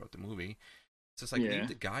about it throughout the movie. It's just like, Yeah. leave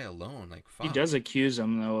the guy alone. Like, fuck. He does accuse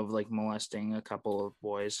him though of like molesting a couple of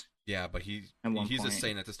boys. Yeah, but he's At one just point.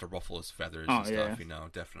 saying that just to ruffle his feathers Oh, and stuff. yeah.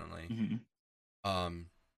 Definitely. Mhm.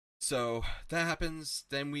 So that happens.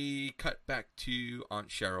 Then we cut back to Aunt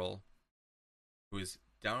Cheryl, who is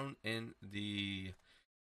down in the,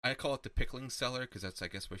 I call it the pickling cellar, because that's, I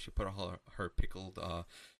guess, where she put all her pickled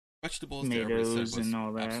vegetables that everybody said Tomatoes was and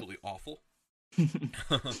all that. absolutely awful.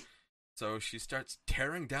 So she starts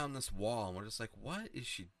tearing down this wall, and we're just like, what is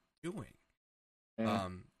she doing? Yeah.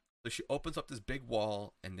 So she opens up this big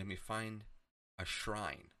wall, and then we find a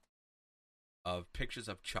shrine of pictures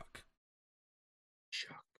of Chuck.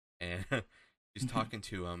 Chuck. And she's talking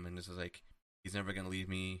to him, and this is like, he's never gonna leave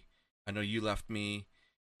me. I know you left me,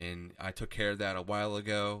 and I took care of that a while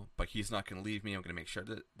ago, but he's not gonna leave me. I'm gonna make sure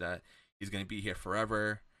that he's gonna be here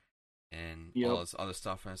forever, and all this other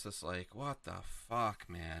stuff. And it's just like, what the fuck,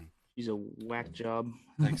 man? He's a whack job.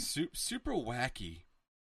 Like super wacky.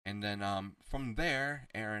 And then from there,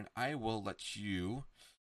 Aaron, I will let you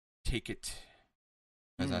take it,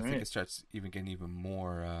 because I think it starts getting even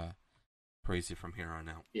more crazy from here on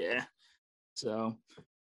out. Yeah. So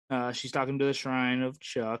she's talking to the shrine of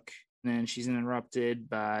Chuck, and then she's interrupted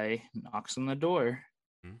by knocks on the door.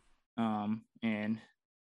 And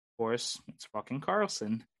of course it's fucking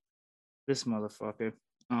Carlson. This motherfucker.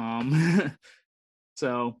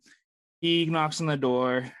 So he knocks on the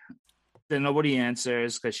door. Then nobody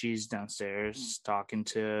answers because she's downstairs talking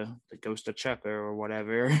to the ghost of Chuck or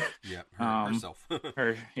whatever. Yeah, herself.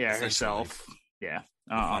 Herself. Yeah.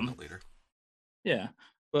 We'll find out later. Yeah,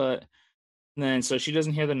 but then so she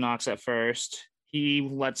doesn't hear the knocks at first. He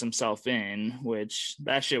lets himself in, which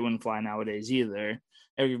that shit wouldn't fly nowadays either.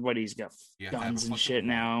 Everybody's got guns and shit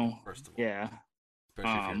now. First of all. Yeah.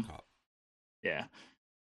 Especially if you're a cop. Yeah.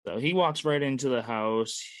 So he walks right into the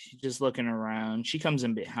house, just looking around. She comes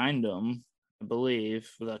in behind him, I believe,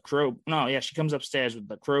 with a crow. No, yeah, she comes upstairs with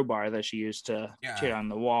the crowbar that she used to Yeah. hit on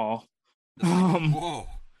the wall. It's like, whoa,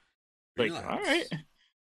 Like, all right.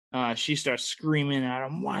 relax. She starts screaming at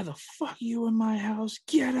him, "Why the fuck are you in my house?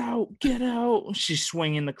 Get out, get out." She's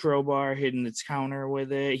swinging the crowbar, hitting the counter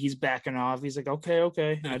with it. He's backing off. He's like,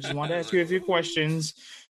 okay. I just want to ask you a few questions.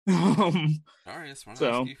 Um, Sorry, I just want to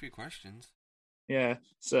ask so, you a few questions. yeah.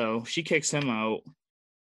 So she kicks him out.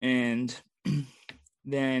 And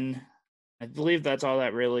then I believe that's all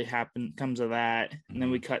that really comes of that. And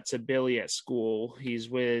then we cut to Billy at school. He's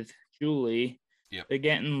with Julie. Yep. They're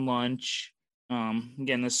getting lunch.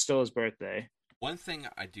 Again, this is still his birthday. One thing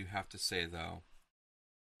I do have to say, though,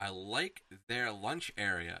 I like their lunch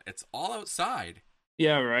area. It's all outside.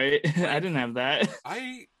 Yeah, right. Like, I didn't have that.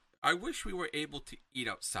 I wish we were able to eat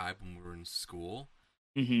outside when we were in school.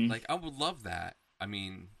 Mm-hmm. Like, I would love that. I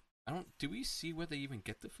mean, do we see where they even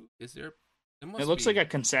get the food? Is there must It looks be, like a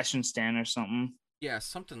concession stand or something. yeah,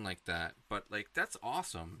 something like that. But, like, that's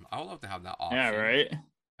awesome. I would love to have that option. Yeah, right.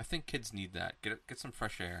 I think kids need that. Get some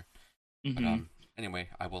fresh air. Mm-hmm. But, anyway,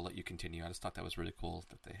 I will let you continue. I just thought that was really cool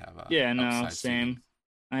that they have yeah, no, outside same. seating.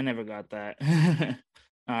 I never got that.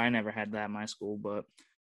 I never had that in my school, but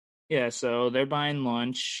yeah, so they're buying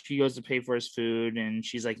lunch. He goes to pay for his food, and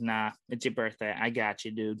she's like, "Nah, it's your birthday. I got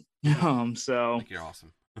you, dude." So Like, you're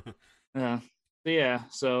awesome.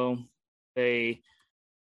 so they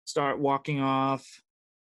start walking off.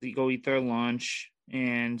 They go eat their lunch,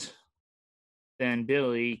 and then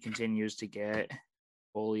Billy continues to get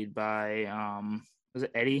bullied by was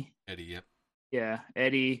it Eddie? Eddie, yep. Yeah,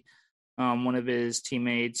 Eddie, one of his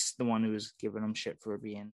teammates, the one who was giving him shit for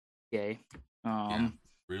being gay. Yeah,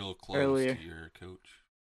 real close earlier. to your coach.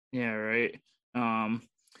 Yeah, right.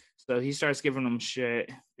 So he starts giving him shit.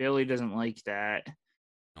 Billy doesn't like that.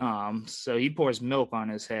 So he pours milk on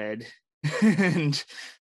his head. And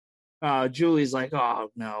Julie's like, "Oh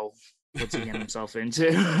no, what's he getting himself into?"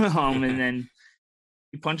 And then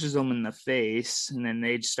he punches him in the face, and then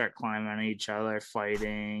they just start climbing on each other,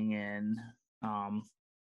 fighting, and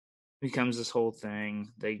becomes this whole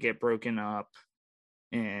thing. They get broken up,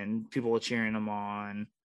 and people are cheering them on.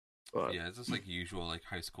 But yeah, it's just like usual, like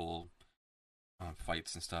high school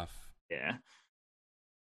fights and stuff. yeah,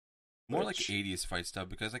 More like 80s fight stuff,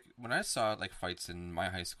 because like when I saw like fights in my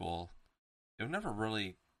high school, they were never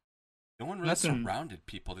really, no one really surrounded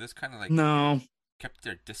people. They just kind of like kept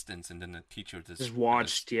their distance, and then the teacher just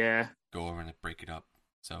watched, go over and break it up.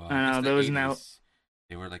 So I know there was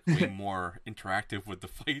they were like way more interactive with the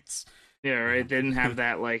fights. Yeah, right. They didn't have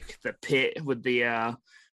that like the pit with the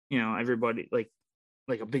everybody like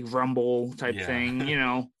a big rumble type thing.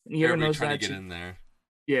 You ever notice trying that? To get in there.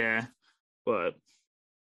 Yeah, but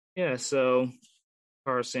yeah. So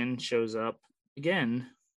Carson shows up again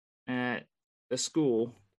at the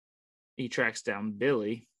school. He tracks down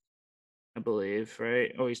Billy, I believe,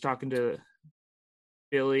 right? Oh, he's talking to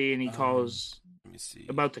Billy, and he calls let me see.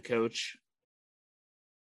 about the coach.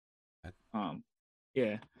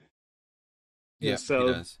 Yeah. So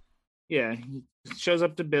he does. Yeah, he shows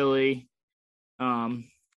up to Billy.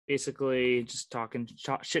 Basically just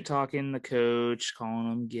shit talking the coach,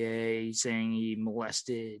 calling him gay, saying he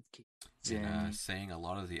molested kids, and saying a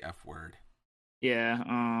lot of the F word. Yeah.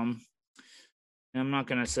 I'm not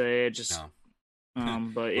gonna say it. Just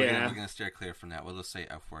but yeah, we're gonna steer clear from that. We'll just say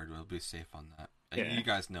F word. We'll be safe on that. Yeah. You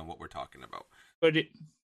guys know what we're talking about. But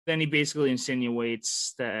then he basically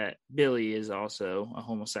insinuates that Billy is also a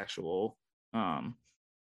homosexual, and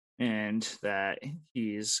that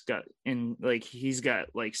he's got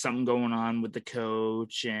something going on with the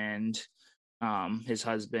coach and his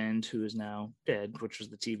husband, who is now dead, which was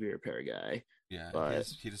the TV repair guy. Yeah, but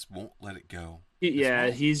he just won't let it go.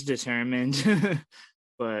 He's determined.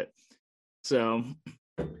 But so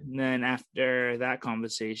then after that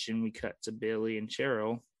conversation, we cut to Billy and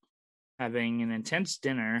Cheryl having an intense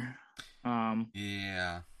dinner.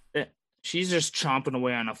 She's just chomping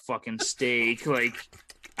away on a fucking steak, like,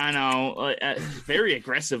 I know, very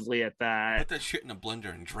aggressively at that. Put that shit in a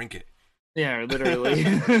blender and drink it. Yeah, literally.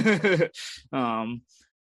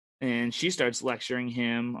 And she starts lecturing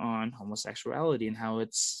him on homosexuality and how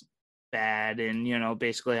it's bad, and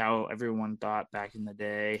basically how everyone thought back in the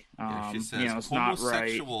day. She says it's not right.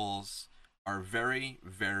 Homosexuals are very,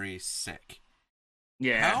 very sick.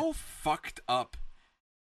 Yeah. How fucked up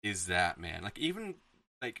is that, man? Like, even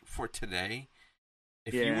like for today,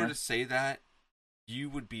 if you were to say that, you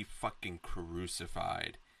would be fucking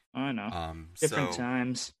crucified. I know. Different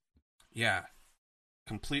times. Yeah,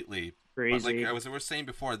 completely crazy. But like we were saying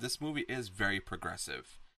before, this movie is very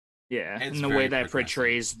progressive. Yeah, It's and the very way that progressive.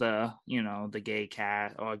 portrays the the gay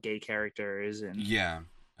cat or gay characters, and Yeah.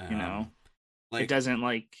 you know it Like, doesn't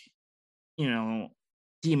like you know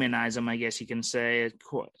demonize them. I guess you can say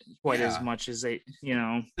quite as yeah, much as they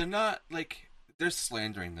they're not like they're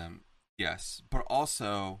slandering them, yes, but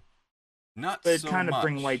also not but it so kind of much.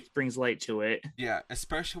 brings light to it. Yeah,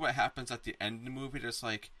 especially what happens at the end of the movie. Just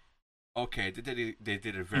like, okay, they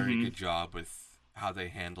did a very Hmm. good job with how they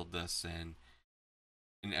handled this and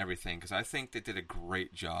everything. Because I think they did a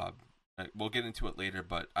great job. We'll get into it later,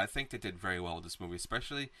 but I think they did very well with this movie,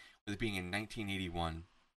 especially with it being in 1981,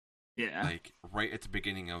 Yeah, like right at the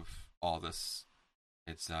beginning of all this.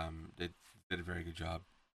 It's they did a very good job.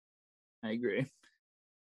 I agree.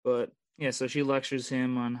 But yeah, so she lectures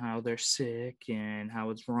him on how they're sick and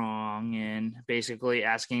how it's wrong, and basically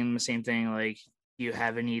asking him the same thing, like, "Do you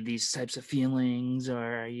have any of these types of feelings, or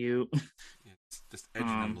are you?" Yeah, it's just edging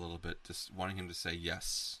him a um, little bit, just wanting him to say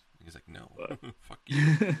yes. And he's like, no, but fuck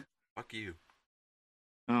you, fuck you.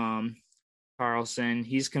 um, Carlson,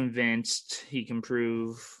 he's convinced he can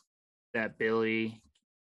prove that Billy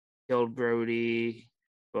killed Brody,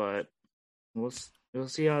 but we'll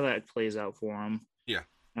see how that plays out for him. Yeah.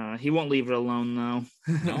 He won't leave it alone though.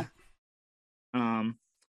 Nope. um,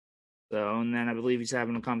 so and then I believe he's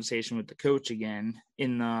having a conversation with the coach again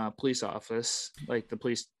in the police office, like the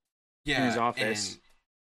police in his Yeah, office. and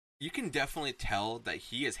you can definitely tell that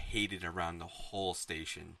he is hated around the whole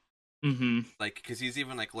station. Mm-hmm. Like, because he's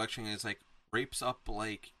even like lecturing, is like rapes up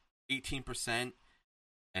like 18%,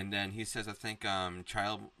 and then he says, I think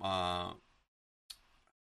child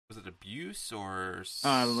was it abuse or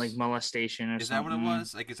Like molestation or is that what it something.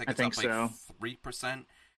 was? Like it's like I it's think up like so. 3% or something.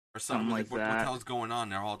 Something It's like like what the that. hell's going on?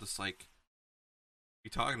 They're all just like, "What are you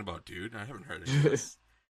talking about, dude? I haven't heard any of this."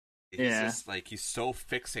 He's Yeah. just like he's so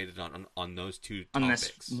fixated on those two On this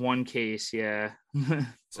topics. one case, yeah.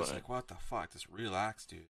 It's just like, what the fuck? Just relax,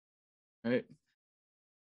 dude. Right.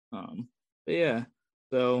 But yeah.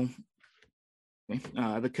 So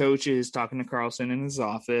the coach is talking to Carlson in his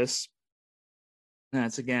office.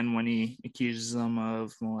 That's again when he accuses them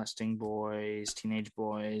of molesting boys, teenage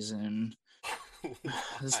boys, and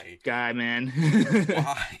this Why? guy, man.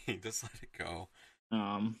 Why? Just let it go.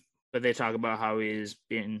 um, but they talk about how he's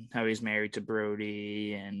married to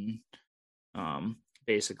Brody, and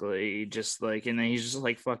basically just like, and then he's just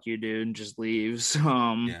like, "Fuck you, dude," and just leaves.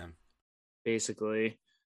 Yeah. Basically,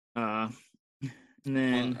 uh, and Well,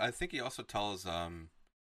 then I think he also tells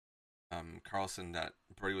Carlson that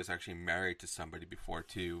Brody was actually married to somebody before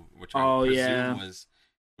too, which I oh presume yeah,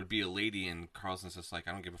 would be a lady, and Carlson's just like,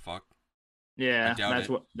 I don't give a fuck. I yeah, doubt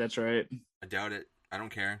it. that's right. I doubt it. I don't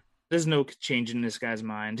care. There's no change in this guy's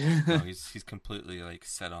mind. No, he's completely like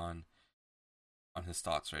set on his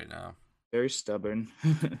thoughts right now. Very stubborn.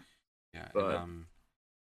 Yeah, and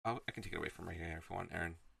But I can take it away from right here if you want,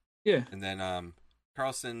 Aaron. yeah, And then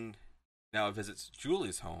Carlson now visits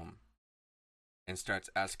Julie's home and starts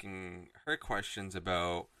asking her questions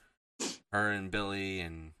about her and Billy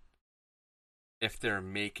and if they're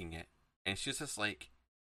making it. And she's just like,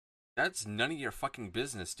 that's none of your fucking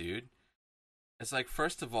business, dude. It's like,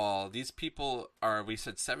 first of all, these people are, we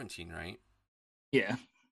said 17, right? yeah,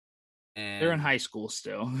 And they're in high school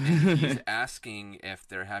still. and he's asking if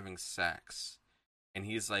they're having sex. And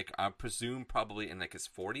he's like, I presume probably in like his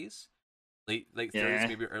 40s, late 30s, Yeah,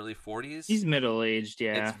 maybe early 40s. he's middle aged.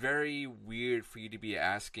 It's Yeah, very weird for you to be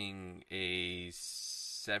asking a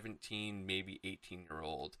 17, maybe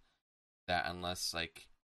 18-year-old that, unless like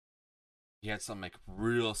he had some like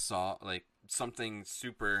real like something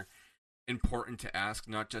super important to ask,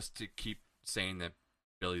 not just to keep saying that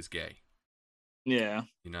Billy's gay. yeah.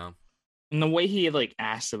 You know? And the way he like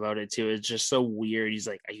asked about it too is just so weird. He's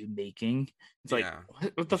like, "Are you making?" It's like, Yeah.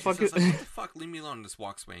 what the She fuck? says like, "What the fuck? Leave me alone." And just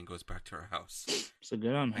walks away and goes back to her house. So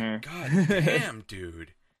good on Like, her. god damn,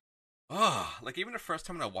 dude. Oh, like even the first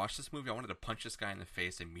time when I watched this movie, I wanted to punch this guy in the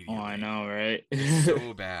face immediately. Oh, I know, right? It's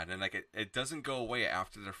so bad, and like it doesn't go away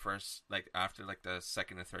after the first, like after like the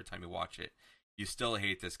second or third time you watch it. You still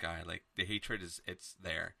hate this guy. Like the hatred it's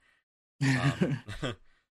there.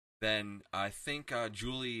 Then I think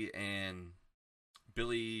Julie and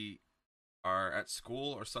Billy are at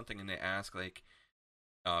school or something, and they ask like,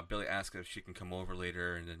 Billy asks if she can come over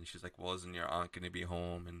later, and then she's like, "Well, isn't your aunt going to be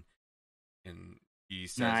home?" And he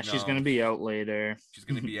says, Nah, "No, she's gonna be out later. she's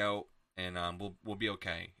going to be out, and we'll be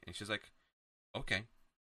okay." And she's like, "Okay."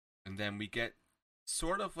 And then we get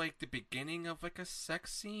sort of like the beginning of like a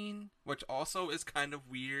sex scene, which also is kind of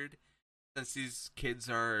weird since these kids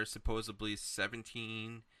are supposedly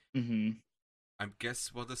 17. Mm-hmm. I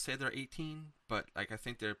guess we'll just say they're 18, but like I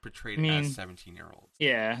think they're portrayed I mean, as 17-year-olds.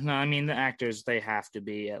 Yeah, no, I mean the actors they have to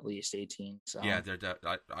be at least 18. So Yeah,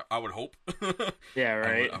 I would hope. yeah,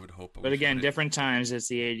 right. I would hope. But again, different times. It's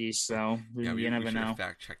the 80s, so yeah, you never should know.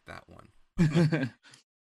 fact check that one.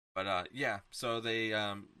 But yeah, so they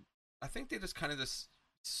I think they just kind of just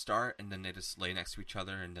start and then they just lay next to each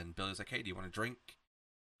other, and then Billy's like, "Hey, do you want a drink?"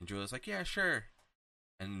 And Julia's like, "Yeah, sure."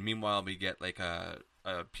 And meanwhile, we get like a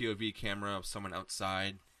POV camera of someone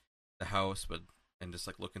outside the house, and just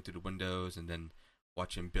like looking through the windows, and then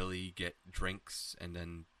watching Billy get drinks, and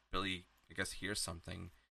then Billy, I guess, hears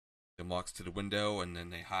something, then walks to the window, and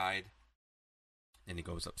then they hide. Then he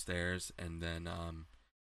goes upstairs, and then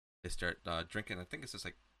they start drinking. I think it's just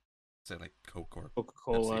like, say like Coke or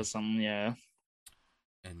Coca-Cola or Pepsi. something, yeah.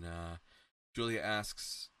 And Julia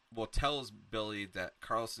tells Billy that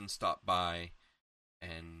Carlson stopped by,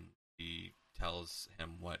 and he tells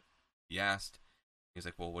him what he asked. He's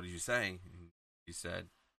like, "Well, what did you say?" And he said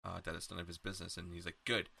that it's none of his business, and he's like,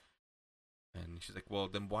 "Good." And she's like, "Well,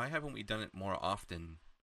 then why haven't we done it more often?"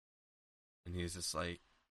 And he's just like,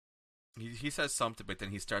 he says something, but then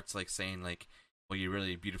he starts like saying like, "Well, you're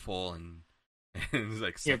really beautiful," and he's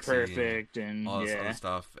like, "You're sexy perfect," and all this other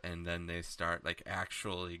stuff. And then they start like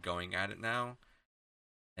actually going at it now.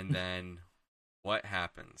 And then what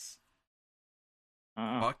happens?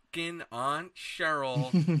 Fucking Aunt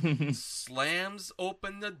Cheryl slams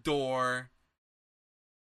open the door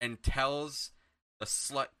and tells the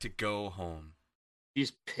slut to go home.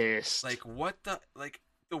 She's pissed. Like, what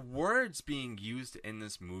the words being used in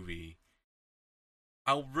this movie.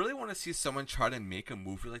 I really want to see someone try to make a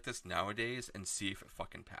movie like this nowadays and see if it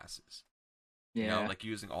fucking passes. Yeah. You know, like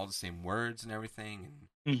using all the same words and everything.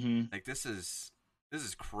 And like this is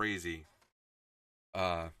crazy.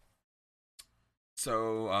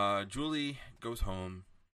 So Julie goes home,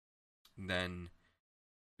 and then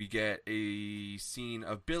we get a scene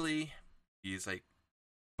of Billy. He's like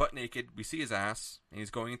butt naked. We see his ass, and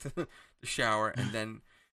he's going into the shower, and then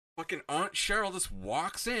fucking Aunt Cheryl just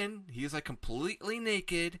walks in. He's like completely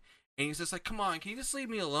naked, and he's just like, "Come on, can you just leave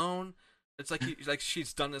me alone?" It's like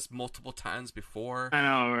she's done this multiple times before. I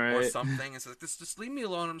know, right? Or something. It's like, just leave me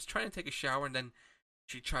alone. I'm just trying to take a shower, and then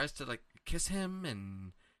she tries to like kiss him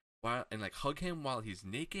and like hug him while he's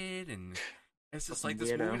naked, and it's just like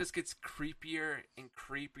this movie just gets creepier and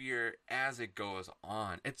creepier as it goes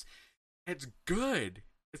on. It's good.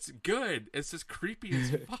 It's good. It's just creepy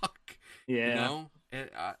as fuck. Yeah. You know?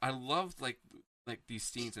 I love like these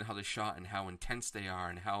scenes and how they're shot and how intense they are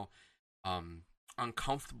and how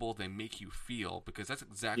uncomfortable they make you feel, because that's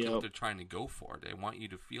exactly what they're trying to go for. They want you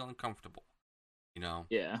to feel uncomfortable. You know?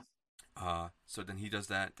 Yeah. So then he does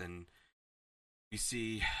that. Then you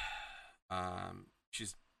see,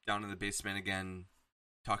 she's down in the basement again,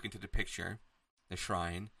 talking to the picture, the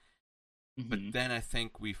shrine. Mm-hmm. But then I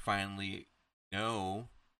think we finally know.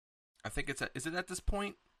 I think is it at this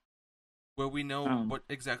point where we know what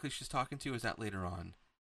exactly she's talking to? Is that later on?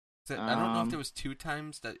 I don't know if there was two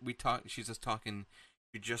times that she's just talking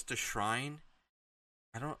to just a shrine.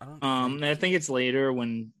 I don't. I think it's later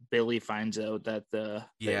when Billy finds out that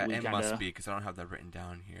must be, because I don't have that written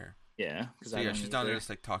down here. Yeah. So yeah, she's down there just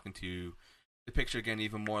like talking to the picture again,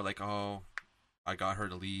 even more like, "Oh, I got her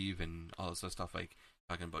to leave," and all this other stuff, like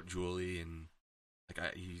talking about Julie and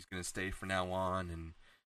like he's gonna stay from now on, and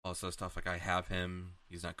all this other stuff. Like, I have him;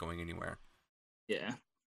 he's not going anywhere. Yeah.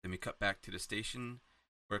 Then we cut back to the station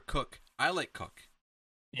where Cook. I like Cook.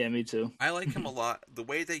 Yeah, me too. I like him a lot. The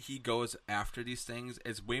way that he goes after these things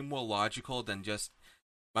is way more logical than just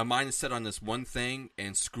my mind is set on this one thing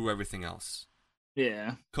and screw everything else.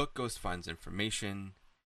 Yeah. Cook goes, finds information.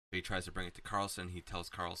 He tries to bring it to Carlson. He tells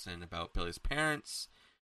Carlson about Billy's parents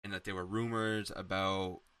and that there were rumors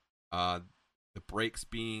about the brakes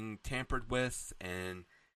being tampered with. And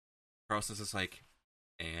Carlson's just like,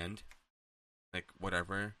 and? Like,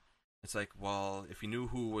 whatever. It's like, well, if you knew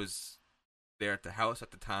who was there at the house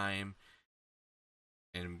at the time,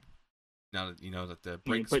 and now that you know that the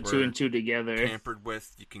brakes put were two and two together, tampered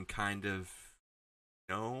with, you can kind of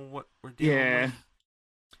know what we're dealing with.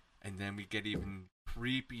 And then we get even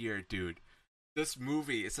creepier, dude. This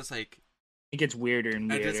movie, it's just like it gets weirder and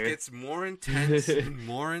weirder. It just gets more intense and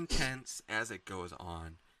more intense as it goes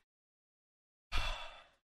on.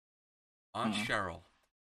 Aunt Cheryl,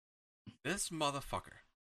 this motherfucker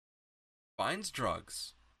finds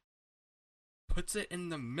drugs, puts it in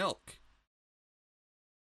the milk,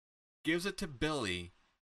 gives it to Billy,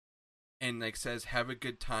 and like says, "Have a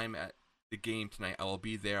good time at the game tonight. I will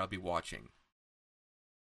be there. I'll be watching."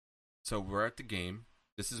 So we're at the game.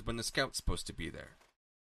 This is when the scout's supposed to be there.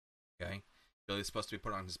 Okay? Billy's supposed to be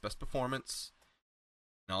putting on his best performance.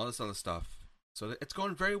 and all this other stuff. So it's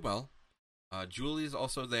going very well. Julie's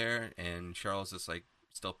also there, and Cheryl's just like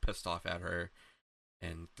still pissed off at her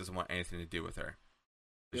and doesn't want anything to do with her.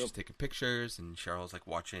 So Yep. she's taking pictures, and Cheryl's like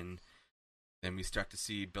watching. Then we start to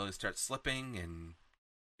see Billy start slipping, and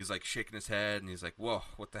he's like shaking his head, and he's like, "Whoa,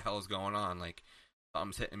 what the hell is going on? Like,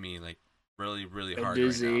 something's hitting me like really, really hard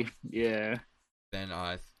Dizzy. right now." Yeah.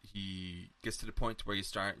 Then he gets to the point where he's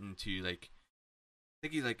starting to like, I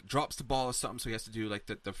think he like drops the ball or something, so he has to do like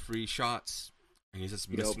the free shots, and he's just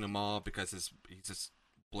missing them all because he's just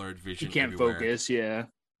blurred He vision. can't everywhere. focus. Yeah.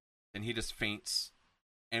 And he just faints.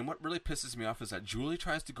 And what really pisses me off is that Julie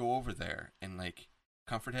tries to go over there and like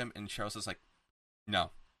comfort him, and Cheryl's just like,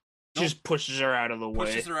 no. Just pushes her out of the way.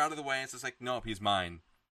 Pushes her out of the way, and it's just like, nope, he's mine.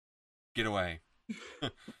 Get away.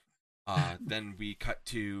 Then we cut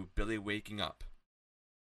to Billy waking up.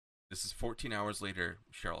 This is 14 hours later,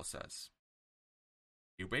 Cheryl says.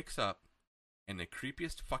 He wakes up in the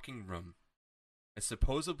creepiest fucking room. It's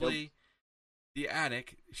supposedly the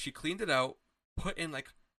attic. She cleaned it out, put in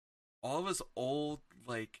like all of his old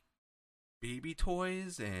like baby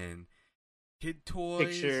toys and kid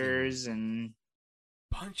toys, Pictures and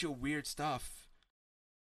bunch of weird stuff.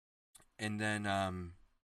 And then I think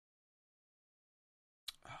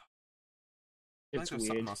it's there's weird.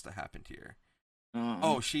 something else that happened here.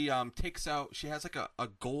 She takes out. She has like a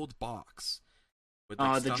gold box with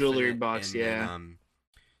like the stuff jewelry in it, box, and yeah. Then,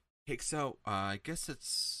 takes out. I guess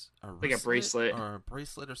it's Like a bracelet or a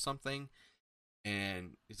bracelet or something.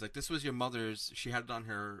 And he's like, "This was your mother's. She had it on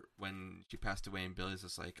her when she passed away." And Billy's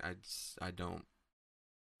just like, "I don't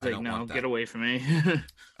Like, no, want that." get away from me.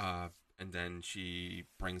 And then she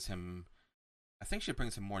brings him. I think she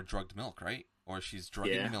brings him more drugged milk, right? Or she's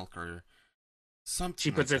drugging milk or something.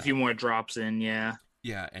 She puts like a few more drops in, yeah.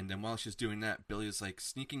 Yeah, and then while she's doing that, Billy's like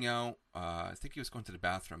sneaking out. I think he was going to the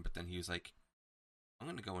bathroom, but then he was like, "I'm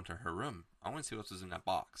going to go into her room. I want to see what's in that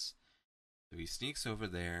box." So he sneaks over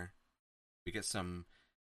there. We get some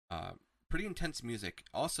pretty intense music.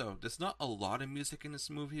 Also, there's not a lot of music in this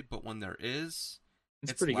movie, but when there is,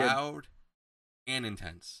 it's pretty loud and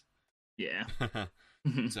intense. Yeah.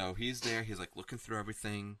 So he's there. He's like looking through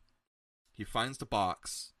everything. He finds the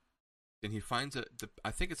box. Then he finds I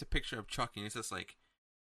think it's a picture of Chuck, and he's just like,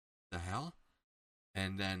 "The hell?"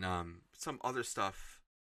 And then some other stuff.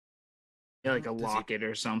 Yeah, like a locket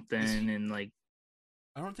or something, and like.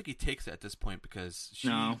 I don't think he takes it at this point because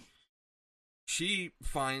she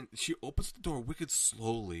opens the door wicked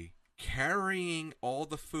slowly, carrying all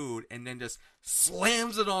the food, and then just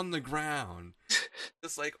slams it on the ground.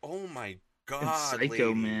 Just like, oh my god, It's psycho,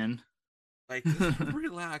 lady. man. Like, just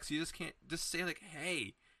relax. You just can't just say like,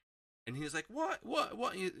 "Hey." And he's like, what?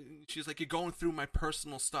 She's like, "You're going through my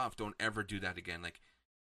personal stuff. Don't ever do that again." Like,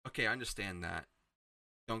 okay, I understand that.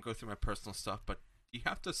 Don't go through my personal stuff, but you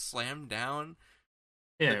have to slam down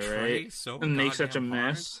the tray so and make such a goddamn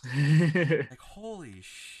mess. Like, holy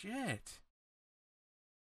shit.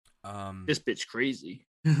 This bitch crazy.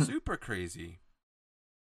 Super crazy.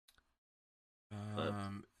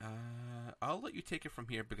 I'll let you take it from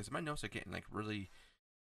here because my notes are getting like really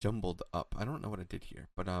jumbled up. I don't know what I did here,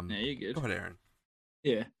 but Yeah, you're good. Go ahead, Aaron.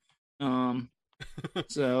 Yeah.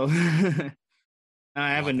 So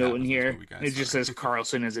I have a note in here. It just says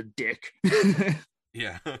Carlson is a dick.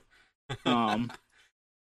 Yeah.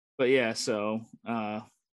 But yeah, so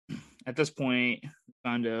at this point,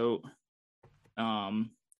 found out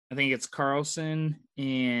I think it's Carlson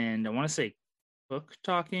and I want to say Cook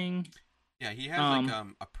talking. Yeah, he has like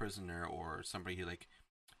a prisoner or somebody he like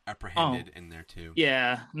apprehended in there too.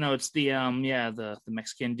 Yeah, no, it's the the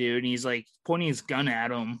Mexican dude, and he's like pointing his gun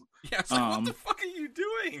at him. Yeah, it's like, what the fuck are you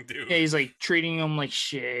doing, dude? Yeah, he's like treating him like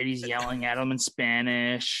shit. He's yelling at him in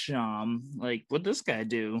Spanish. Like, what'd this guy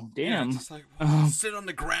do? Damn. Yeah, it's like, sit on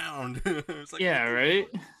the ground. It's like, yeah, right?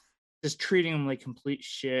 Just treating him like complete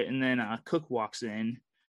shit. And then Cook walks in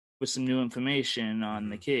with some new information on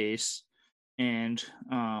the case. And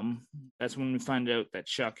that's when we find out that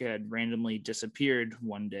Chuck had randomly disappeared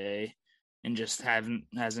one day and just hasn't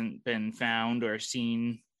been found or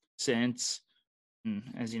seen since. And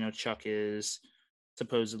as you know, Chuck is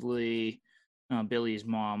supposedly Billy's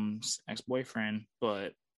mom's ex-boyfriend,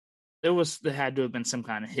 but there had to have been some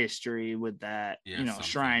kind of history with that, something.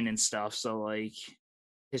 Shrine and stuff. So like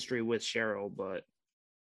history with Cheryl, but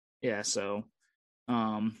yeah, so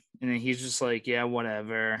and then he's just like, yeah,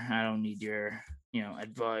 whatever. I don't need your,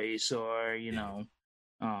 advice or,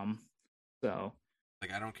 so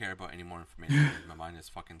like, I don't care about any more information. My mind is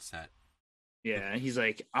fucking set. Yeah, he's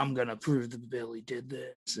like, I'm gonna prove that Billy did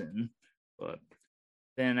this, but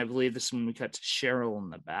then I believe this is when we cut to Cheryl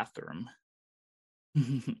in the bathroom.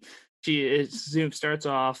 starts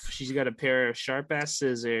off. She's got a pair of sharp ass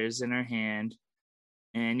scissors in her hand,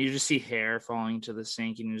 and you just see hair falling to the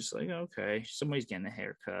sink, and you're just like, okay, somebody's getting a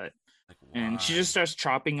haircut. Like, And she why? just starts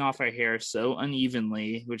chopping off her hair so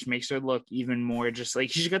unevenly, which makes her look even more just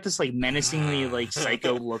like she's got this like menacingly like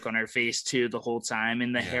psycho look on her face too the whole time,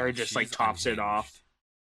 and the hair just like she's tops it off.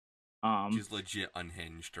 unhinged. She's legit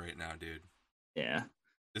unhinged right now, dude. Yeah.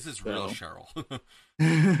 This is real Cheryl.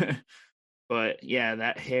 But yeah,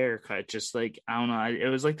 that haircut just like I don't know, it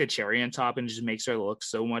was like the cherry on top, and just makes her look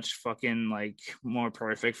so much fucking like more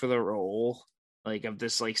perfect for the role, like of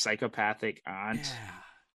this like psychopathic aunt. Yeah.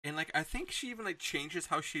 And like I think she even like changes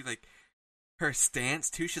how she like her stance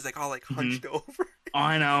too. She's like all like hunched over. Oh,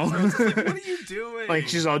 I know. So it's like, what are you doing? Like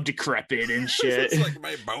she's all decrepit and shit. It's like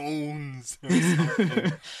my bones. You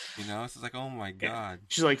know, it's like, oh my god. Yeah.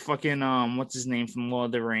 She's like fucking what's his name from Lord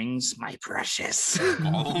of the Rings? My precious.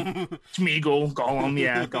 Gollum. Smeagol, Gollum,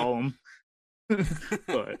 yeah, Gollum.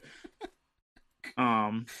 But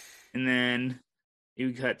and then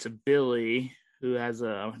you cut to Billy, who has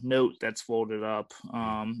a note that's folded up,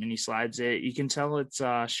 and he slides it. You can tell it's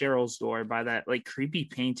Cheryl's door by that like creepy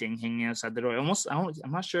painting hanging outside the door. Almost,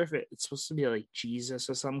 I'm not sure if it's supposed to be like Jesus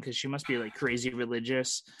or something, because she must be like crazy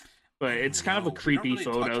religious. But it's kind of a creepy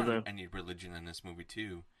photo, though. Any religion in this movie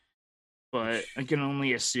too, but I can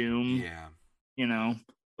only assume. Yeah, you know,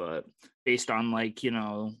 but based on like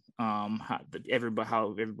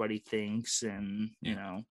how everybody thinks, and you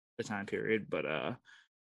know the time period. But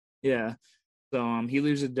yeah. So he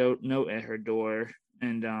leaves a note at her door,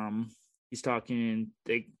 and he's talking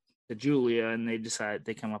to Julia, and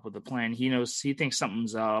they come up with a plan. He thinks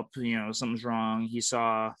something's up, something's wrong. He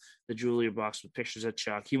saw the Julia box with pictures of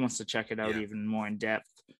Chuck. He wants to check it out even more in depth.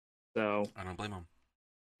 So I don't blame him.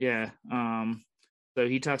 Yeah. So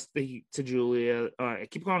he talks to Julia. I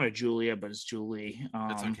keep calling her Julia, but it's Julie.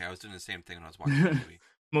 That's okay. I was doing the same thing when I was watching the movie.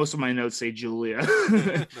 Most of my notes say Julia.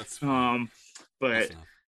 That's fine. But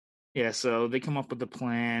yeah, so they come up with a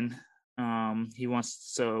plan.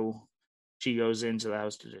 She goes into the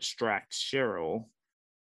house to distract Cheryl.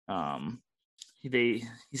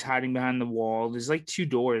 He's hiding behind the wall. There's like two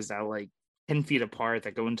doors that are like 10 feet apart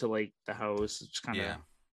that go into like the house. It's kind of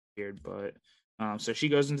weird, but so she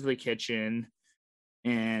goes into the kitchen,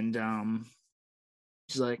 and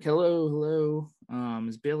she's like, hello,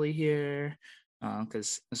 is Billy here?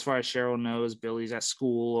 Because as far as Cheryl knows, Billy's at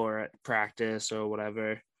school or at practice or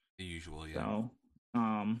whatever. The usual, yeah.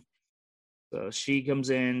 So she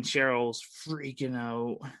comes in. Cheryl's freaking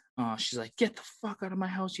out. She's like, "Get the fuck out of my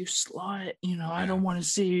house, you slut! I don't want to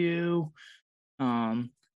see you."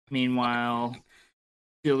 Meanwhile,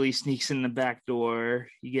 Billy sneaks in the back door.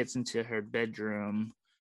 He gets into her bedroom.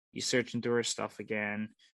 He's searching through her stuff again,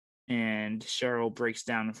 and Cheryl breaks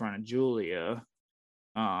down in front of Julia.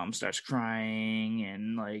 Starts crying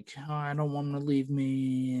and like, oh, I don't want him to leave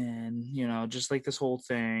me, and just like this whole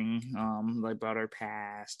thing, like about her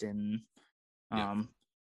past, and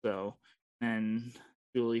so and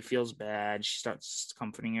Julie feels bad. She starts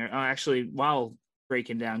comforting her. Actually, while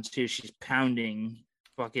breaking down too, she's pounding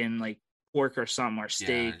fucking like pork or something or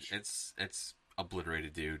steak. Yeah, it's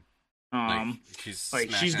obliterated, dude.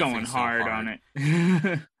 She's going hard on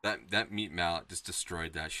it. that meat mallet just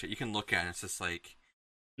destroyed that shit. You can look at it, it's just like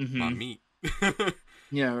meat.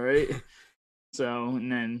 Yeah, right. So,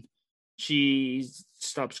 and then she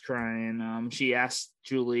stops crying. She asks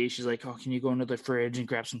Julie, she's like, oh, can you go into the fridge and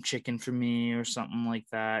grab some chicken for me or something like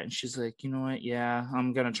that? And she's like, you know what? Yeah,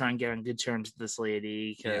 I'm going to try and get on good terms with this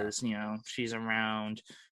lady because, she's around.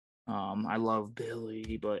 I love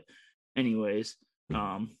Billy. But anyways,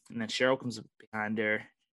 and then Cheryl comes up behind her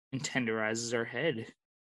and tenderizes her head.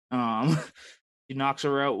 He knocks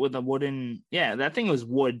her out with a wooden. Yeah, that thing was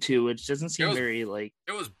wood too. It doesn't seem very like.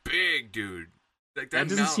 It was big, dude. Like, that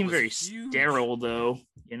doesn't seem very huge. sterile, though.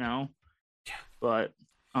 Yeah. But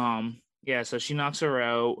yeah. So she knocks her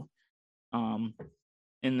out, and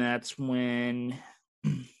that's when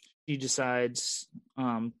she decides.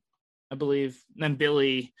 I believe then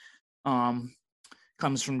Billy,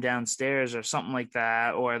 comes from downstairs or something like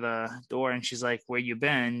that, or the door, and she's like, where you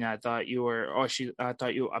been? I thought you were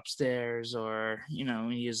upstairs, or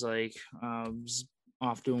he's like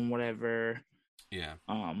off doing whatever.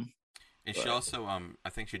 And she also I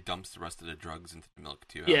think she dumps the rest of the drugs into the milk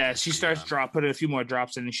too. Yeah, she starts putting a few more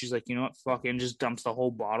drops in, and she's like, you know what, fuck it, and just dumps the whole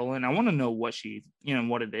bottle in. I want to know what she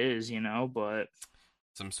what it is, but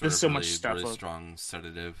some sort of much stuff, really strong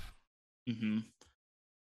sedative.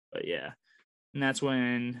 But yeah. And that's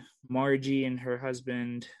when Margie and her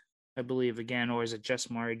husband, I believe, again, or is it just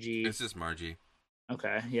Margie? This is Margie.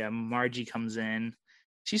 Okay, yeah, Margie comes in.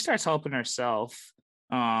 She starts helping herself.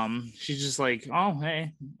 She's just like, oh,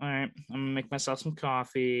 hey, all right, I'm gonna make myself some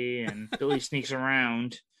coffee. And Billy sneaks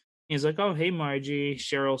around. He's like, oh, hey, Margie.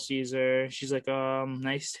 Cheryl sees her. She's like,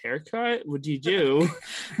 nice haircut. What do you do?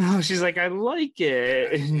 Oh, she's like, I like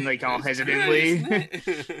it. And like all It's hesitantly. good,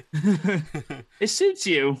 isn't it? It suits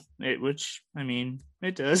you. Which, I mean,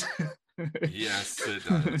 it does. Yes, it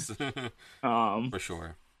does. Um, For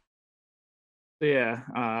sure. so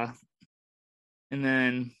yeah, and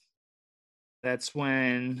then that's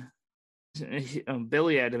when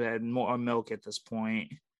Billy had more milk at this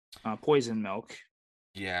point, poison milk,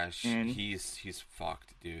 Yeah, and he's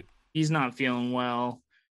fucked, dude. he's not feeling well.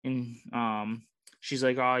 And she's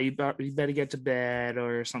like, "Oh, you better get to bed,"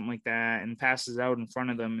 or something like that, and passes out in front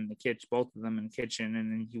of them in the kitchen, both of them in the kitchen,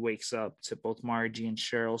 and then he wakes up to both Margie and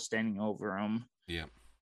Cheryl standing over him. Yeah.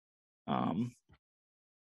 Um,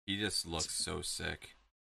 He just looks so sick.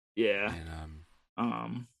 yeah. And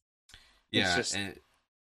Um, yeah, just, and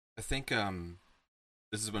I think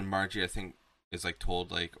this is when Margie, I think, is like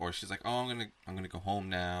told, like, or she's like, oh, I'm gonna go home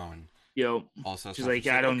now, and also she's like,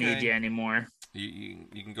 I don't need you anymore. You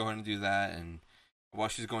can go ahead and do that. And while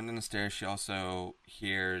she's going down the stairs, she also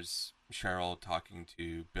hears Cheryl talking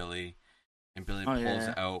to Billy, and Billy pulls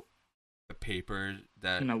out the paper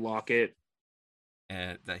that in a locket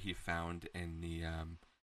that he found in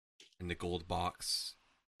the gold box,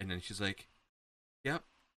 and then she's like, "Yep,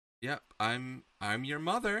 I'm your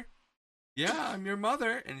mother. Yeah, I'm your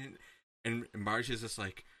mother." And Margie's just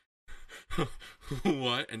like,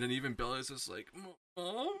 "What?" And then even Billy's just like,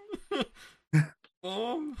 "Mom."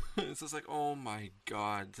 It's just like, oh my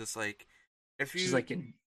god. Just like, if you. She's like,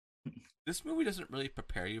 this movie doesn't really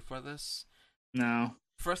prepare you for this. no.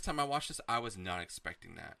 First time I watched this, I was not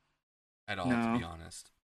expecting that at all, No. to be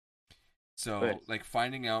honest. So, like,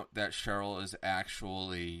 finding out that Cheryl is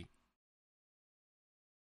actually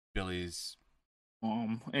Billy's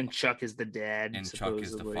mom, and Chuck is the dad, and supposedly. Chuck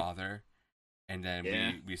is the father. And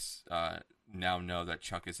then we now know that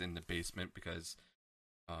Chuck is in the basement because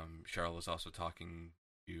Cheryl was also talking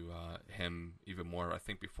to him even more, I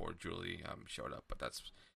think, before Julie showed up, but that's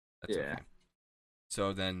okay.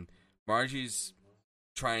 So then Margie's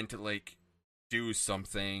trying to like do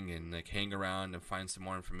something and like hang around and find some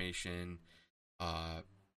more information.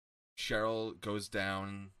 Cheryl goes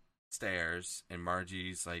downstairs and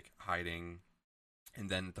Margie's like hiding, and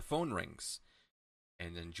then the phone rings,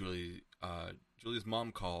 and then Julie's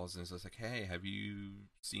mom calls and is like, "Hey, have you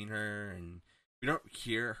seen her?" And we don't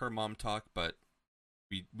hear her mom talk, but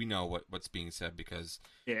we know what's being said because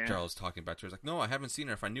Cheryl's talking about her. She's like, "No, I haven't seen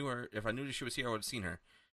her. If I knew that she was here, I would have seen her."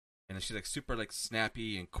 And then she's like super like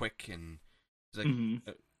snappy and quick, and she's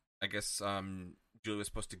like, I guess Julie was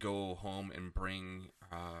supposed to go home and bring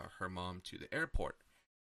her mom to the airport.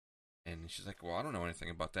 And she's like, "Well, I don't know anything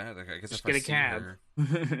about that. Like, I guess just if I get a see cab. her,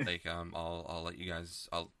 like, I'll let you guys,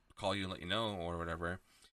 I'll call you and let you know or whatever."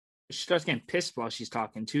 She starts getting pissed while she's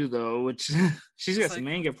talking too, though, which she's got some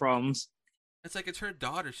anger problems. It's like, it's her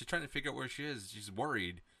daughter. She's trying to figure out where she is. She's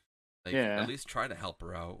worried. Like, at least try to help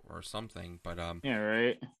her out or something. But yeah,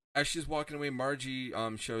 right. As she's walking away, Margie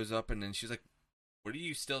shows up, and then she's like, "What are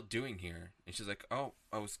you still doing here?" And she's like, "Oh,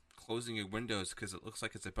 I was closing your windows because it looks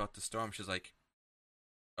like it's about to storm." She's like,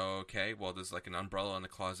 "Okay, well, there's like an umbrella in the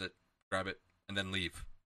closet. Grab it and then leave.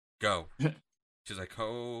 Go." She's like,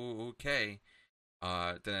 "Oh, okay."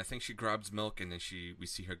 Then I think she grabs milk, and then we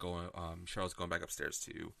see her going. Cheryl's going back upstairs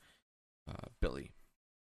to Billy.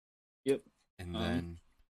 Yep. And then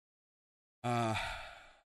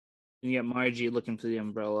you get Margie looking for the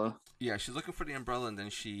umbrella. Yeah, she's looking for the umbrella, and then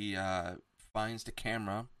she finds the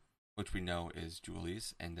camera, which we know is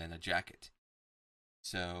Julie's, and then a jacket.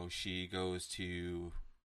 So she goes to.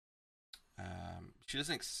 She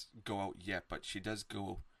doesn't go out yet, but she does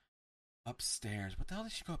go upstairs. What the hell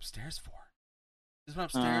did she go upstairs for? She went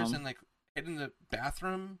upstairs and like hid in the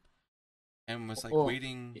bathroom, and was like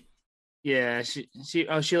waiting. Yeah, she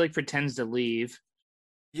like pretends to leave.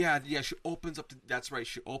 Yeah. She opens up. That's right.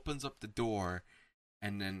 She opens up the door,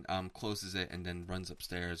 and then closes it, and then runs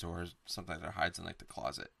upstairs or something like that, or hides in like the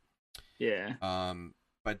closet. Yeah.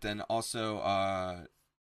 But then also, I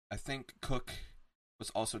think Cook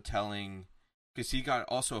was also telling, because he got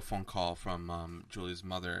also a phone call from Julie's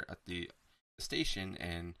mother at the station,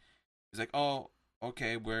 and he's like, "Oh,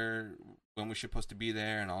 okay, when we're supposed to be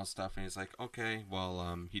there and all stuff." And he's like, "Okay,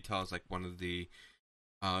 well," he tells like one of the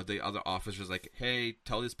other officers, like, "Hey,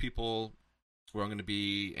 tell these people where I'm going to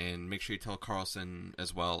be, and make sure you tell Carlson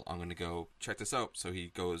as well. I'm going to go check this out." So he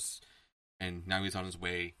goes, and now he's on his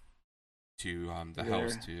way to the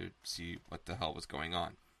house to see what the hell was going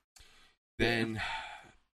on. Then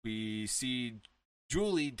we see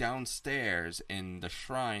Julie downstairs in the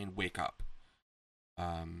shrine wake up.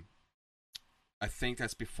 I think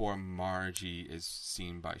that's before Margie is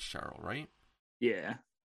seen by Cheryl, right? Yeah.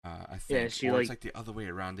 I think, Yeah, she or like it's like the other way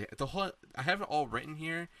around. The whole, I have it all written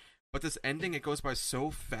here, but this ending, it goes by so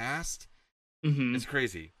fast. It's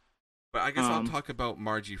crazy. But I guess I'll talk about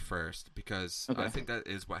Margie first, because I think that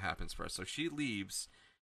is what happens first. So she leaves,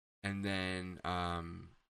 and then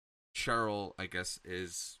Cheryl, I guess,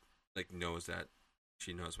 is like knows that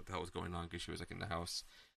she knows what the hell was going on because she was like in the house.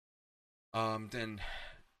 Then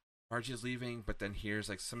Margie is leaving, but then hears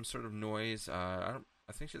like some sort of noise. I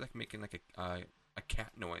think she's like making like a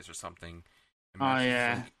cat noise or something. And oh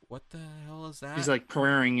yeah, like, what the hell is that? She's like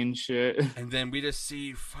purring and shit. And then we just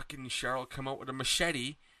see fucking Cheryl come out with a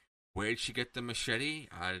machete. Where'd she get the machete?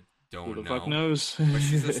 I don't know. Who the fuck knows? But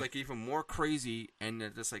she's just like even more crazy, and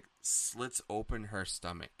it just like slits open her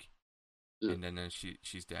stomach, and then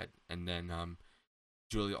she's dead. And then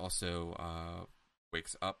Julie also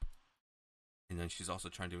wakes up, and then she's also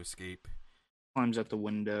trying to escape. Climbs out the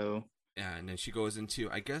window. Yeah, and then she goes into,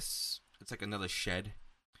 I guess it's like another shed.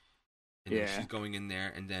 And then she's going in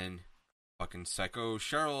there, and then fucking psycho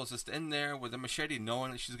Cheryl is just in there with a machete,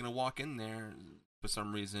 knowing that she's gonna walk in there for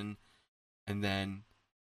some reason. And then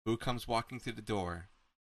who comes walking through the door?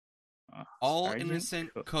 All Sergeant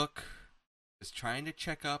innocent Cook is trying to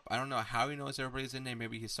check up. I don't know how he knows everybody's in there.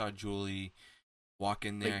 Maybe he saw Julie walk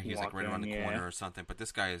in there. He's like right around the corner or something. But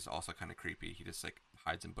this guy is also kind of creepy. He just like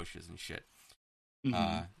hides in bushes and shit.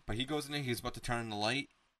 But he goes in there. He's about to turn on the light,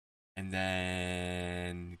 and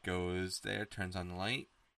then goes there, turns on the light.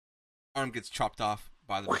 Arm gets chopped off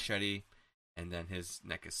by the machete, and then his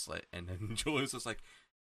neck is slit. And then Julie's just like,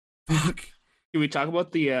 "Fuck." Can we talk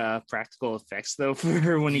about the practical effects though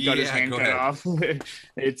for when he got his hand cut off?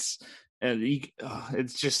 It's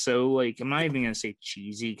just so like, I'm not even gonna say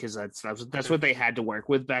cheesy because that's what they had to work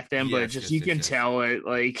with back then. But you can tell it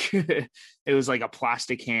like it was like a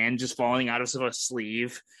plastic hand just falling out of a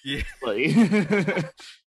sleeve. Yeah, like,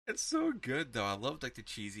 it's so good though. I love like the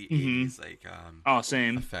cheesy 80s like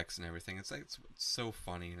same effects and everything. It's like it's so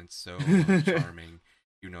funny and it's so charming.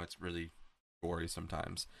 You know, it's really gory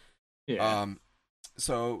sometimes. Yeah.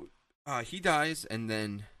 So he dies, and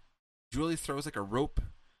then Julie throws like a rope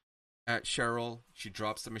at Cheryl. She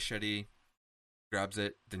drops the machete, grabs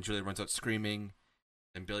it. Then Julie runs out screaming.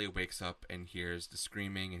 Then Billy wakes up and hears the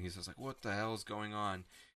screaming, and he's just like, "What the hell is going on?"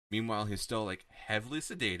 Meanwhile, he's still like heavily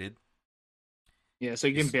sedated. Yeah, so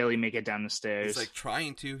he can barely make it down the stairs. He's like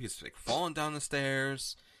trying to. He's like falling down the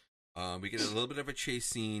stairs. We get a little bit of a chase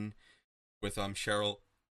scene with Cheryl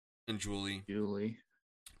and Julie.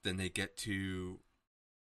 Then they get to,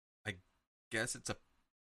 I guess it's a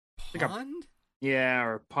pond?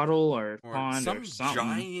 Or a puddle or pond some or something.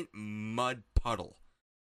 Giant mud puddle.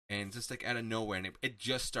 And just like out of nowhere, and it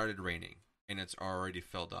just started raining, and it's already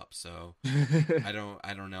filled up. So I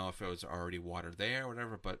don't know if it was already water there or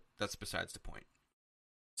whatever, but that's besides the point.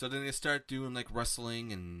 So then they start doing like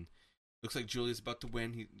wrestling, and looks like Julie's about to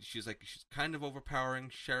win. She's kind of overpowering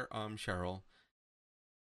Cheryl.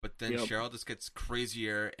 But then Cheryl just gets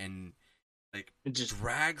crazier and like it just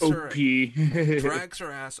drags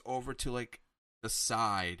her ass over to like the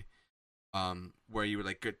side, where you would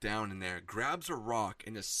like get down in there, grabs a rock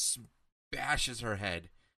and just bashes her head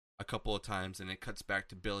a couple of times, and it cuts back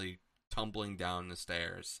to Billy tumbling down the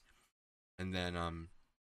stairs. And then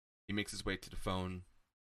he makes his way to the phone,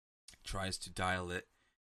 tries to dial it,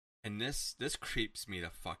 and this creeps me the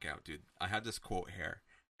fuck out, dude. I have this quote here,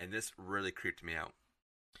 and this really creeped me out.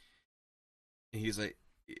 He's like,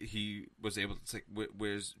 he was able to, it's like,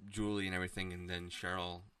 where's Julie and everything, and then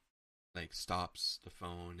Cheryl like stops the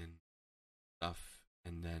phone and stuff,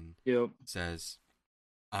 and then says,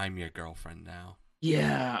 "I'm your girlfriend now."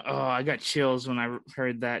 Yeah. Oh, I got chills when I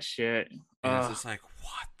heard that shit. And it's just like,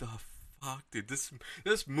 what the fuck, dude? This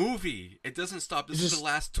movie, it doesn't stop. This is the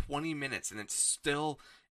last 20 minutes, and it's still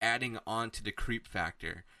adding on to the creep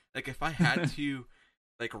factor. Like, if I had to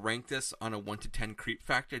like rank this on a 1 to 10 creep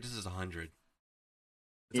factor, this is 100.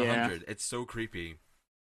 It's 100. It's so creepy.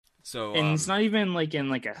 So, and it's not even like in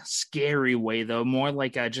like a scary way though. More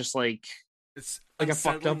like a just like it's like a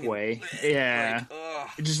fucked up way. Yeah,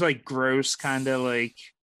 it's just like gross, kind of like.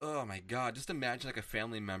 Oh my god! Just imagine like a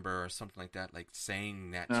family member or something like that, like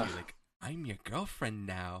saying that to you, like, "I'm your girlfriend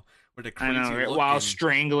now," with a crazy look while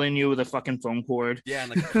strangling you with a fucking phone cord. Yeah,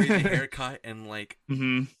 and like a crazy haircut and like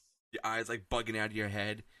your eyes like bugging out of your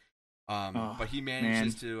head. But he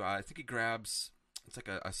manages to. I think he grabs. It's like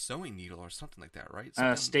a sewing needle or something like that, right?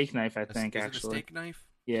 A steak knife, I think. Is it a steak knife?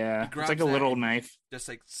 Yeah, it's like a little knife. Just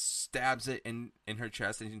like stabs it in her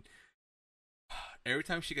chest, and every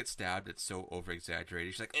time she gets stabbed, it's so over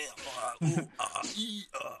exaggerated. She's like, I'm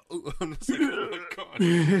just like, oh my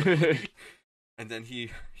god. And then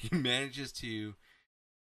he manages to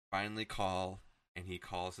finally call, and he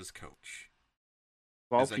calls his coach.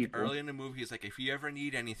 Because like early in the movie, he's like, if you ever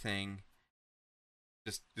need anything,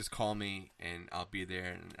 just call me and I'll be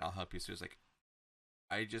there and I'll help you. So he's like,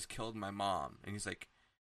 I just killed my mom, and he's like,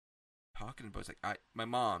 talking about, it's like, my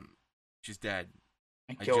mom, she's dead.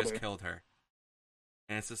 I just killed her.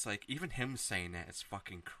 And it's just like, even him saying that is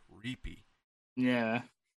fucking creepy. Yeah.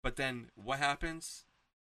 But then what happens?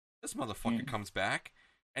 This motherfucker comes back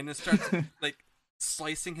and then starts like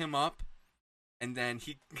slicing him up, and then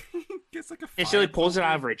he gets like a fire she like pulls poker. it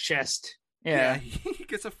out of her chest. Yeah, he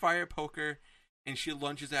gets a fire poker, and she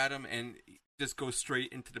lunges at him and just goes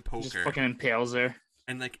straight into the poker. Just fucking impales her.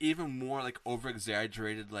 And like even more like over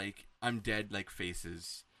exaggerated, like I'm dead like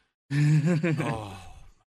faces. Oh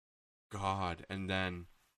god. And then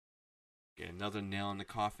get another nail in the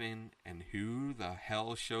coffin, and who the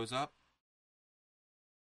hell shows up?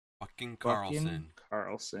 Fucking Carlson.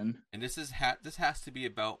 And this has to be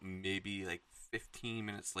about maybe like 15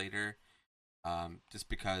 minutes later, just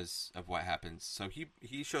because of what happens. So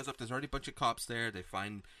he shows up. There's already a bunch of cops there. They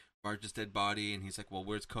find Marge's dead body, and he's like, well,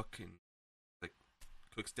 where's Cook? And like,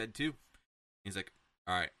 Cook's dead too. He's like,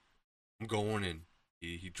 all right, I'm going in.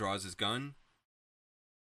 He draws his gun.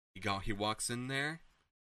 He walks in there,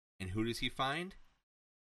 and who does he find?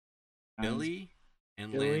 Billy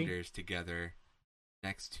and Landers together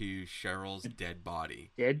next to Cheryl's dead body.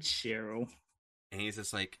 Dead Cheryl. And he's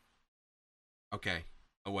just like, okay,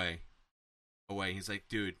 away. He's like,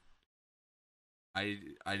 dude, I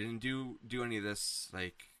didn't do any of this.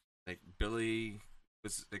 Like Billy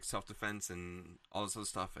was like self-defense and all this other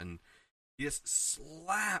stuff, and he just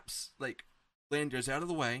slaps like Landers out of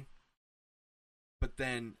the way. But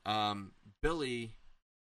then Billy,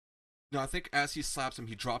 no, I think as he slaps him,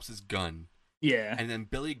 he drops his gun. Yeah. And then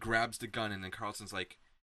Billy grabs the gun, and then Carlson's like,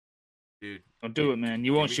 dude, don't do it, man.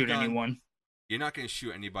 You won't shoot anyone. You're not going to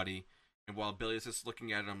shoot anybody. And while Billy's just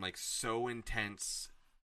looking at him like so intense.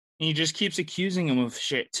 And he just keeps accusing him of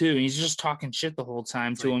shit too. And he's just talking shit the whole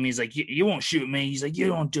time to him. He's like, you won't shoot me. He's like, you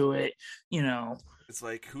don't do it. You know. It's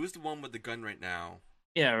like, who's the one with the gun right now?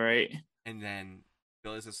 Yeah, right. And then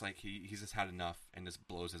Billy's just like, he's just had enough and just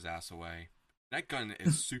blows his ass away. That gun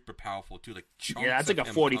is super powerful too. Like chunks that's like a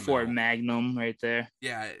 44 Magnum right there.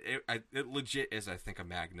 Yeah, it legit is. I think a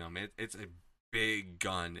Magnum. It's a big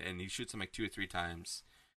gun, and he shoots him like 2 or 3 times.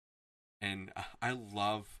 And I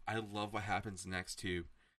love what happens next too,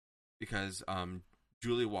 because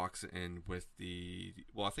Julie walks in with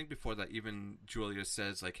I think before that even Julia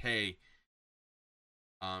says like, hey,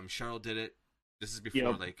 Cheryl did it. This is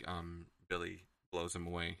before like Billy blows him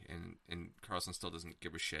away, and Carlson still doesn't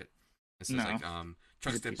give a shit. It says like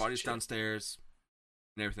Chuck's dead body's downstairs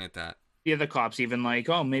and everything like that. The other cops even like,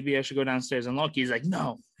 oh, maybe I should go downstairs and look. He's like,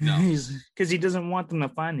 no. Because he doesn't want them to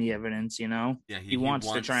find the evidence, you know? Yeah, he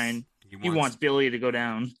wants to try and he wants Billy to go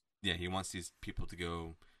down. Yeah, he wants these people to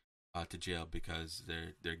go to jail because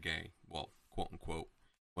they're gay. Well, quote unquote,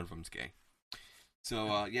 one of them's gay.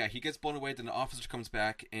 So he gets blown away. Then the officer comes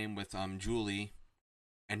back in with Julie,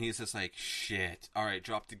 and he's just like, shit. All right,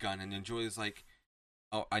 drop the gun. And then Julie's like,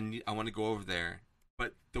 oh, I want to go over there.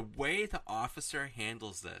 But the way the officer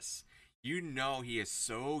handles this, you know, he is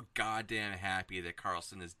so goddamn happy that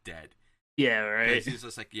Carlson is dead. Yeah, right. Because he's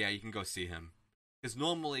just like, yeah, you can go see him. Because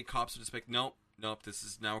normally cops would just be like, nope, this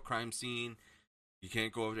is now a crime scene. You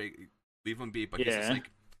can't go over there, leave him be. But he's just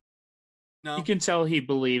like, no. You can tell he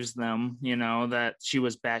believes them, you know, that she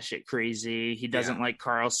was batshit crazy. He doesn't like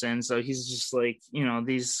Carlson, so he's just like, you know,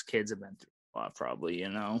 these kids have been through a lot, probably, you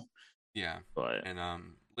know. Yeah. But and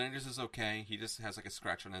Landers is okay. He just has like a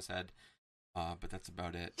scratch on his head. But that's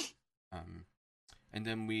about it. And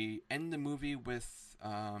then we end the movie with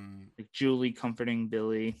like Julie comforting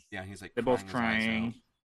Billy. Yeah, he's like they're both crying.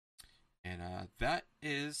 And that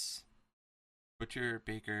is Butcher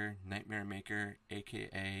Baker Nightmare Maker,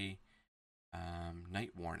 aka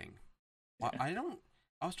Night Warning. Well, Yeah.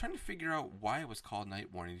 I was trying to figure out why it was called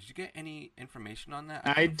Night Warning. Did you get any information on that?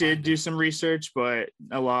 I did do some research, but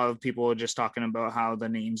a lot of people are just talking about how the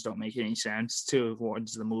names don't make any sense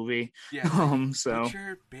towards the movie. Yeah. So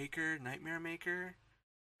Butcher, Baker, Nightmare Maker.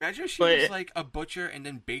 Imagine if she was like a butcher and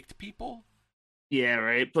then baked people. Yeah,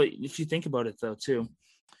 right. But if you think about it though, too,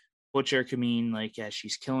 butcher could mean like, yeah,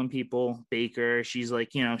 she's killing people. Baker, she's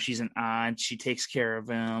like, you know, she's an aunt. She takes care of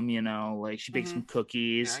him, you know, like she bakes some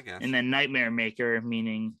cookies. Yeah, I guess. And then Nightmare Maker,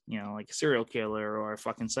 meaning, you know, like a serial killer or a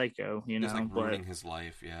fucking psycho, you Just know. like ruining his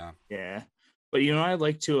life, yeah. Yeah. But you know what I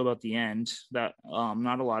like too about the end that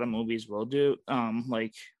not a lot of movies will do,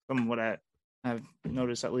 like from what I've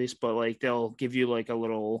noticed at least, but like they'll give you like a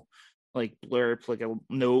little like blurb, like a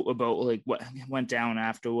note about like what went down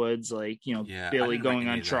afterwards, like Yeah, I Billy didn't write going any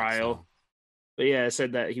on of that, so trial. But yeah, it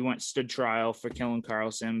said that he stood trial for killing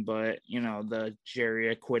Carlson, but the jury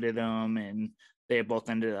acquitted him, and they both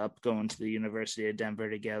ended up going to the University of Denver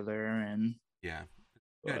together. And yeah,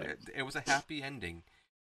 good. but It was a happy ending.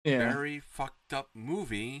 yeah, Very fucked up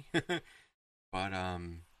movie, but but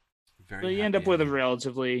very you end happy up with a ending.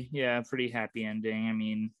 relatively pretty happy ending. I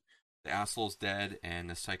mean, The asshole's dead and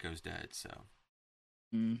the psycho's dead, so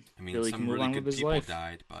I mean, Billy can some move really on with good his people life.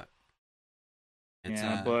 died, but it's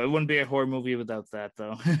Yeah, but it wouldn't be a horror movie without that,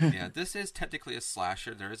 though. yeah, this is technically a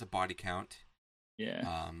slasher. There is a body count,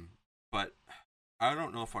 Yeah, but I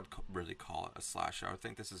don't know if I'd really call it a slasher. I would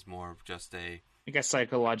think this is more of just a like a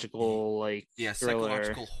psychological like yeah thriller.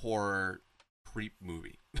 psychological horror creep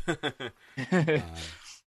movie.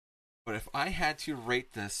 But if I had to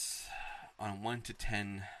rate this on 1 to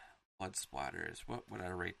 10 blood splatters, what would I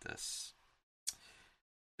rate this?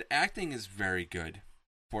 The acting is very good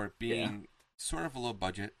for it Yeah, being sort of a low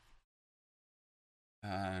budget.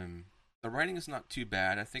 The writing is not too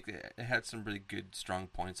bad. I think it had some really good, strong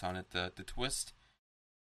points on it. The twist,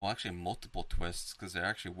 well, actually multiple twists because there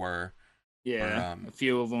actually were yeah, a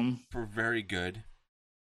few of them. were very good.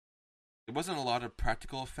 There wasn't a lot of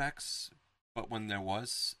practical effects, but when there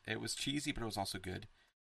was, it was cheesy, but it was also good.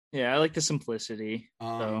 Yeah, I like the simplicity.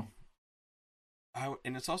 So, Um,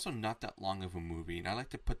 and it's also not that long of a movie, and I like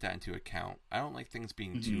to put that into account. I don't like things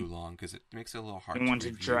being too long because it makes it a little hard don't to want to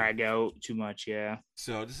review. drag out too much. Yeah,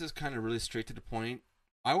 So this is kind of really straight to the point.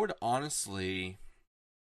 I would honestly,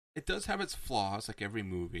 it does have its flaws, like every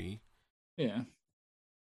movie. yeah,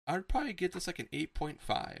 I would probably give this like an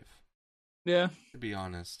 8.5, yeah, to be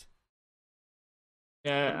honest.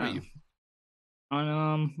 What about yeah. you?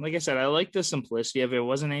 Like I said, I like the simplicity of it. It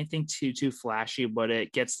wasn't anything too flashy, but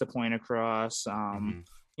it gets the point across. Mm-hmm.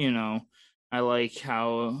 You know, I like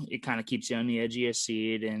how it kind of keeps you on the edge of your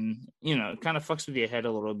seat, and it kind of fucks with your head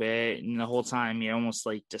a little bit. And the whole time you're almost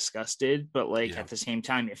like disgusted, but like Yeah. at the same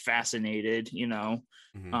time you're fascinated.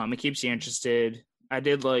 Mm-hmm. It keeps you interested. I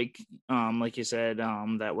did like you said,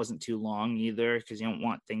 that wasn't too long either because you don't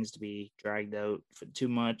want things to be dragged out for too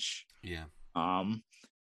much. Yeah. Um,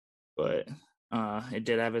 but it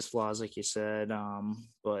did have its flaws, like you said,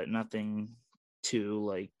 but nothing too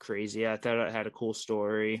like crazy. I thought it had a cool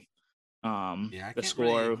story. Yeah, I The can't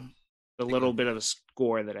really score, the think little of bit of a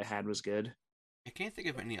score that it had was good. I can't think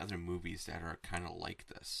of any other movies that are kind of like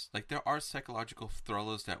this. Like there are psychological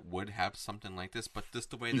thrillers that would have something like this, but just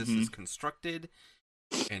the way this Hmm. is constructed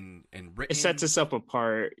and It sets written, itself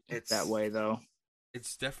apart that it's way, though.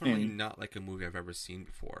 it's definitely And not like a movie I've ever seen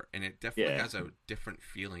before, and it definitely yeah, has a different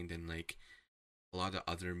feeling than like a lot of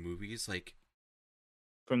other movies. Like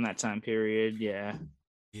from that time period, yeah,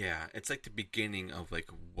 yeah, it's like the beginning of like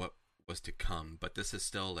what was to come, but this is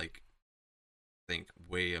still like I think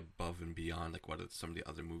way above and beyond like what some of the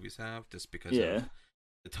other movies have, just because yeah, of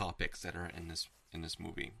the topics that are in this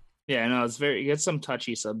movie. yeah. No, it gets some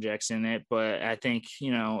touchy subjects in it, but I think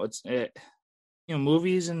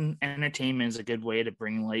movies and entertainment is a good way to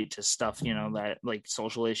bring light to stuff, that like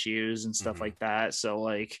social issues and stuff Mm-hmm. like that. So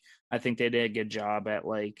like I think they did a good job at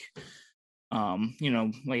like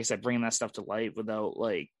like I said, bringing that stuff to light without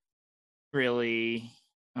like really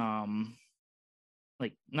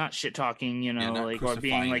like not shit talking, Yeah, not like or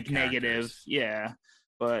being crucifying the like negative. characters. Yeah.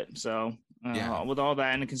 But so Yeah, with all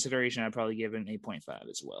that into consideration, I'd probably give it an 8.5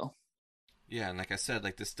 as well. yeah, and like I said,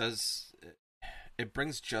 like this does it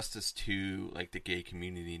brings justice to like the gay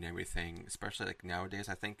community and everything, especially like nowadays.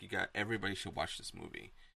 I think everybody should watch this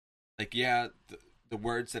movie. Like, yeah, the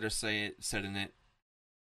words that are said in it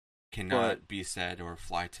But cannot be said or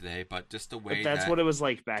fly today, but just the but way that's that what it was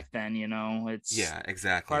like back then, it's yeah, part of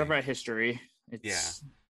exactly, our history. yeah, It's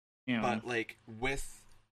but like with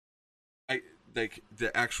I like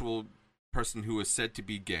the actual person who is said to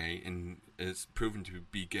be gay and is proven to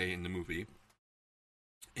be gay in the movie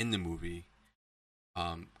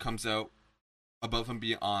comes out above and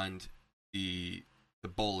beyond the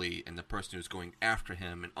bully and the person who's going after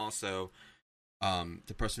him, and also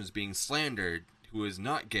the person who's being slandered, who is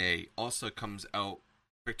not gay, also comes out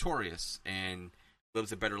victorious and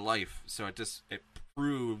lives a better life. So it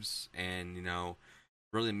proves and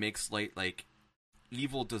really makes light like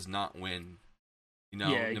evil does not win.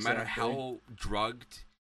 yeah, No matter exactly. how drugged,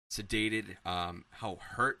 sedated, how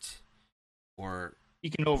hurt or You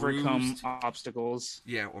can overcome bruised, obstacles.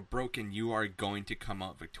 yeah, or broken, you are going to come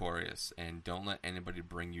out victorious, and don't let anybody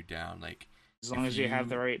bring you down. Like As long as you have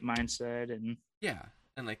the right mindset and yeah,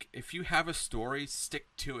 and like if you have a story, stick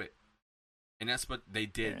to it. And that's what they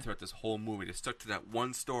did throughout this whole movie. They stuck to that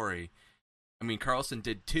one story. I mean, Carlson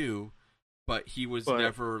did too, but he was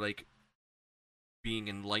never like being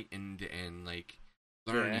enlightened and like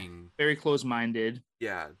learning. Very close-minded.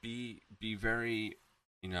 Yeah, be very,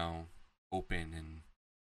 open and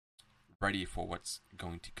ready for what's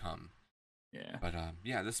going to come. Yeah. But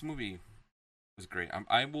yeah, this movie was great.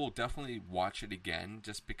 I will definitely watch it again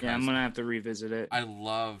just because. Yeah, I'm gonna have to revisit it. I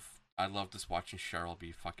love just watching Cheryl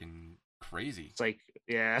be fucking crazy. It's like,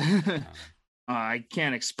 I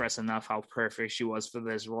can't express enough how perfect she was for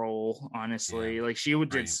this role. Honestly, like she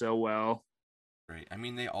did so well. Right. I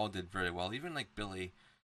mean, they all did very well. Even like Billy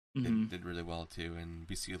did really well too, and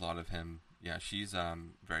we see a lot of him. Yeah, she's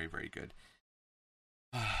very, very good.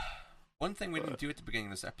 One thing we didn't do at the beginning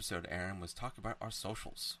of this episode, Aaron, was talk about our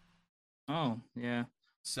socials. Oh yeah.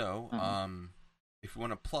 So if you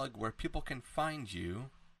want to plug where people can find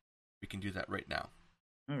you, we can do that right now.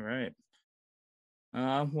 All right.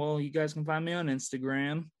 Well, you guys can find me on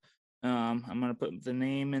Instagram. I'm gonna put the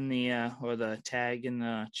name in the or the tag in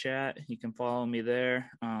the chat. You can follow me there.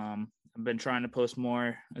 I've been trying to post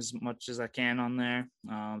more as much as I can on there.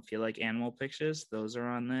 If you like animal pictures, those are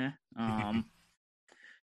on there.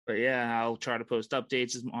 But yeah, I'll try to post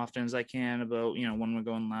updates as often as I can about when we're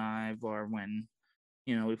going live or when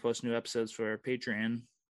we post new episodes for Patreon.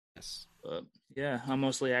 Yes. But yeah, I'm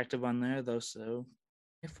mostly active on there though, so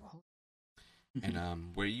follow.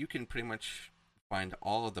 And where you can pretty much find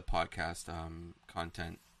all of the podcast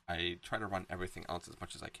content. I try to run everything else as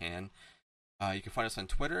much as I can. You can find us on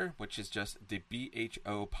Twitter, which is just the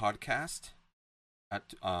BHO Podcast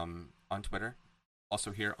on Twitter.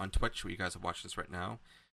 Also here on Twitch, where you guys are watching this right now,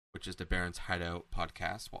 which is the Baron's Hideout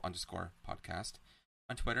Podcast, _podcast.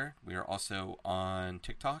 On Twitter, we are also on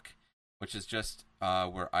TikTok, which is just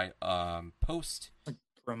where I post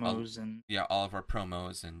promos all of our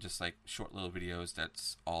promos and just like short little videos.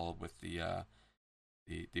 That's all with the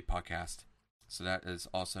podcast. So that is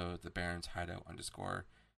also the Baron's Hideout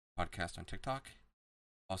 _podcast on TikTok.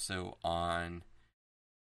 Also on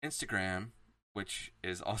Instagram, which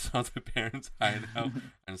is also the Baron's Hideout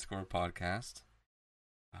 _podcast.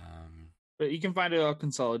 But you can find it all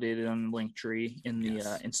consolidated on Linktree in the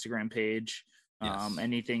Instagram page.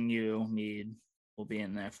 Anything you need will be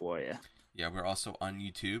in there for you. Yeah, we're also on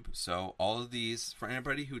YouTube. So all of these, for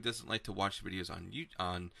anybody who doesn't like to watch videos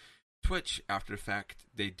on Twitch after the fact,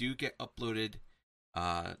 they do get uploaded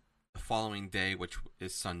the following day, which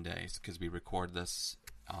is Sunday, because we record this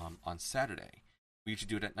on Saturday. We usually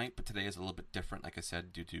do it at night, but today is a little bit different, like I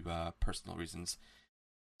said, due to personal reasons.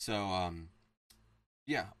 So,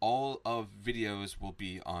 yeah, all of videos will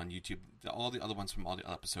be on YouTube. All the other ones from all the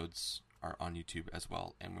other episodes are on YouTube as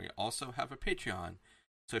well. And we also have a Patreon.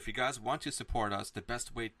 So if you guys want to support us, the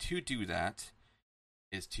best way to do that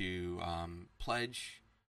is to pledge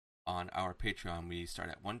on our Patreon. We start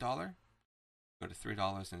at $1, go to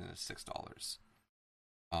 $3, and then $6.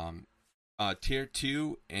 Tier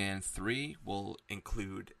 2 and 3 will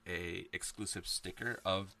include a exclusive sticker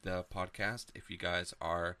of the podcast if you guys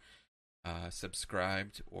are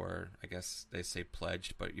subscribed, or I guess they say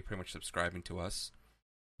pledged, but you're pretty much subscribing to us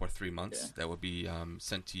for 3 months. That will be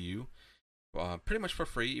sent to you pretty much for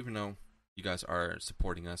free, even though you guys are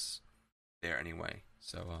supporting us there anyway.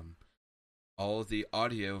 So all the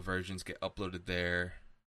audio versions get uploaded there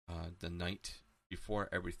the night before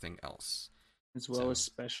everything else, as well as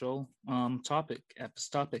special topic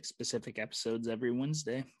specific episodes every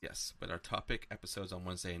Wednesday. Yes, but our topic episodes on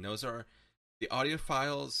Wednesday, and those are the audio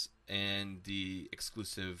files, and the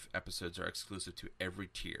exclusive episodes are exclusive to every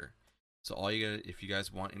tier. So all you gotta, if you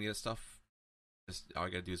guys want any of the stuff, all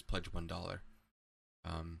you gotta do is pledge $1.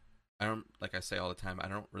 I don't, like I say all the time, I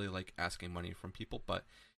don't really like asking money from people, but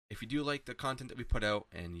if you do like the content that we put out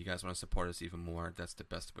and you guys want to support us even more, that's the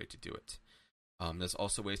best way to do it. There's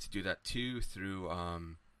also ways to do that too through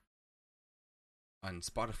on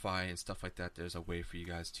Spotify and stuff like that. There's a way for you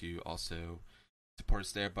guys to also support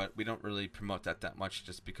us there, but we don't really promote that much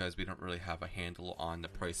just because we don't really have a handle on the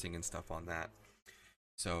pricing and stuff on that.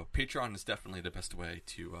 So Patreon is definitely the best way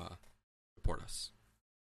to support us.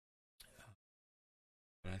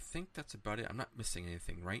 But I think that's about it. I'm not missing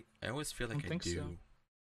anything, right? I always feel like I do. So.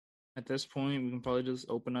 At this point, we can probably just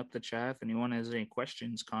open up the chat if anyone has any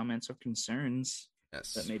questions, comments, or concerns.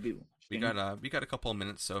 Yes. That maybe we got a couple of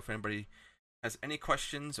minutes, so if anybody has any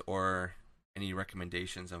questions or any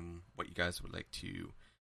recommendations on what you guys would like to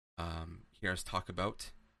hear us talk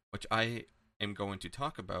about, which I am going to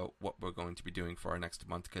talk about what we're going to be doing for our next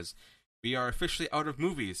month, because we are officially out of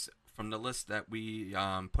movies from the list that we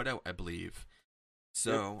put out, I believe.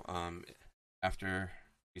 So, after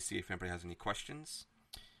we see if anybody has any questions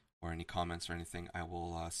or any comments or anything, I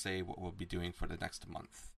will say what we'll be doing for the next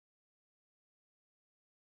month.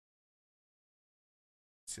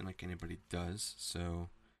 Seem like anybody does, so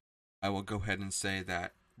I will go ahead and say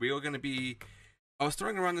that we are going to be. I was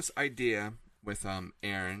throwing around this idea with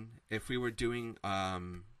Aaron if we were doing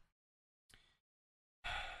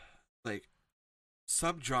like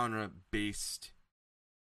subgenre based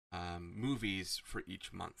movies for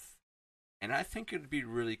each month, and I think it would be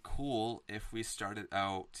really cool if we started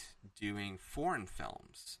out doing foreign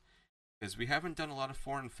films, because we haven't done a lot of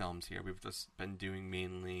foreign films here. We've just been doing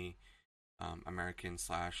mainly American /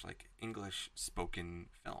 like English spoken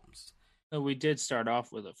films. So we did start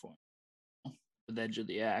off with a form with Edge of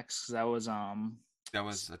the Axe. That was Is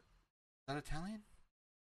that Italian?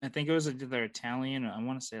 I think it was either Italian or I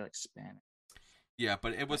want to say like Spanish. Yeah,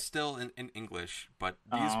 but it was still in English. But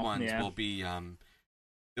these ones will be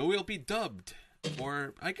they will be dubbed,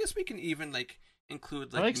 or I guess we can even like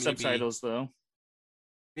include like I like subtitles though.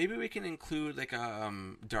 Maybe we can include like a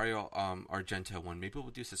Dario Argento one. Maybe we'll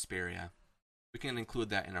do Suspiria. We can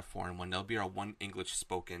include that in a foreign one. That'll be our one English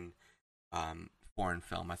spoken foreign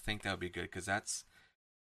film. I think that would be good because that's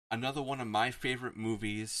another one of my favorite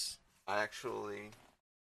movies. I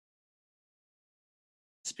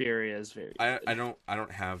Suspiria is very good. I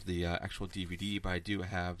don't have the actual DVD, but I do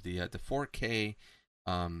have the 4K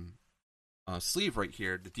sleeve right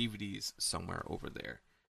here. The DVD's somewhere over there.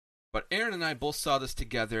 But Aaron and I both saw this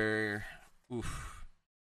together.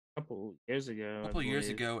 A couple years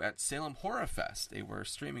ago at Salem Horror Fest. They were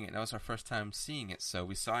streaming it. And that was our first time seeing it, so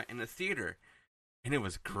we saw it in the theater, and it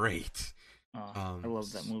was great. I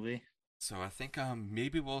love that movie. So I think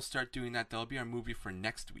maybe we'll start doing that. That'll be our movie for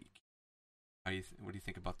next week. What do you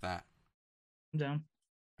think about that? I'm down.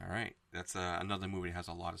 All right, that's another movie that has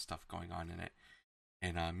a lot of stuff going on in it,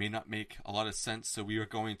 and may not make a lot of sense. So we are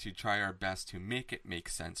going to try our best to make it make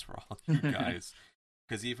sense for all of you guys.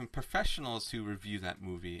 Because even professionals who review that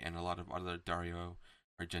movie and a lot of other Dario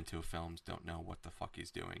Argento films don't know what the fuck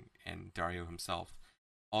he's doing. And Dario himself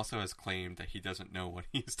also has claimed that he doesn't know what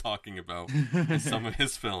he's talking about in some of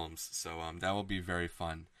his films. So that will be very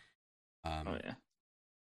fun. Oh, yeah.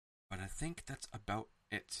 But I think that's about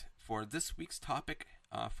it for this week's topic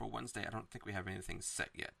for Wednesday. I don't think we have anything set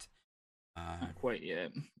yet. Not quite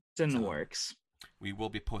yet. It's in the works. We will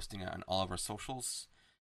be posting it on all of our socials.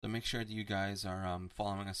 So make sure that you guys are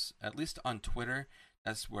following us, at least on Twitter.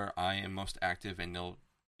 That's where I am most active, and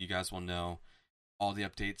you guys will know all the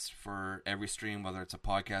updates for every stream, whether it's a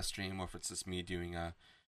podcast stream or if it's just me doing a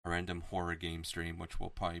random horror game stream, which will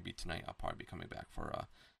probably be tonight. I'll probably be coming back for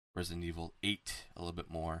Resident Evil 8 a little bit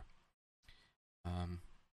more.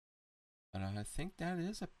 But I think that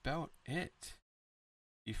is about it.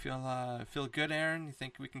 You feel good, Aaron? You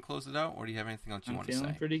think we can close it out, or do you have anything else you want to say? I'm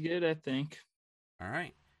feeling pretty good, I think. All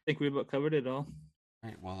right. I think we about covered it all. All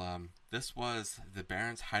right. Well, this was the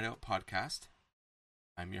Baron's Hideout podcast.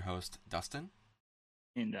 I'm your host, Dustin.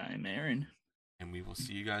 And I'm Aaron. And we will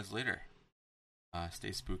see you guys later.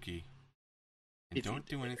 Stay spooky. And don't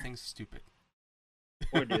do anything stupid.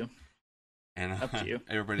 Or do. And up to you.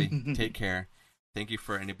 Everybody, take care. Thank you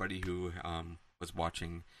for anybody who was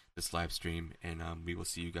watching this live stream. And we will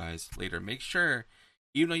see you guys later. Make sure,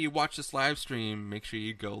 even though you watch this live stream, make sure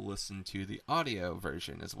you go listen to the audio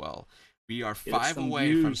version as well. We are 5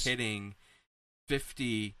 away from hitting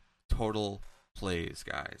 50 total plays,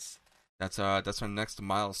 guys. That's our next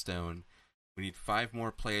milestone. We need 5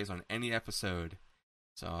 more plays on any episode.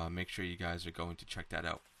 So make sure you guys are going to check that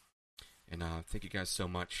out. And thank you guys so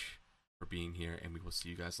much for being here, and we will see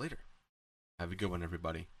you guys later. Have a good one,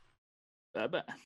 everybody. Bye-bye.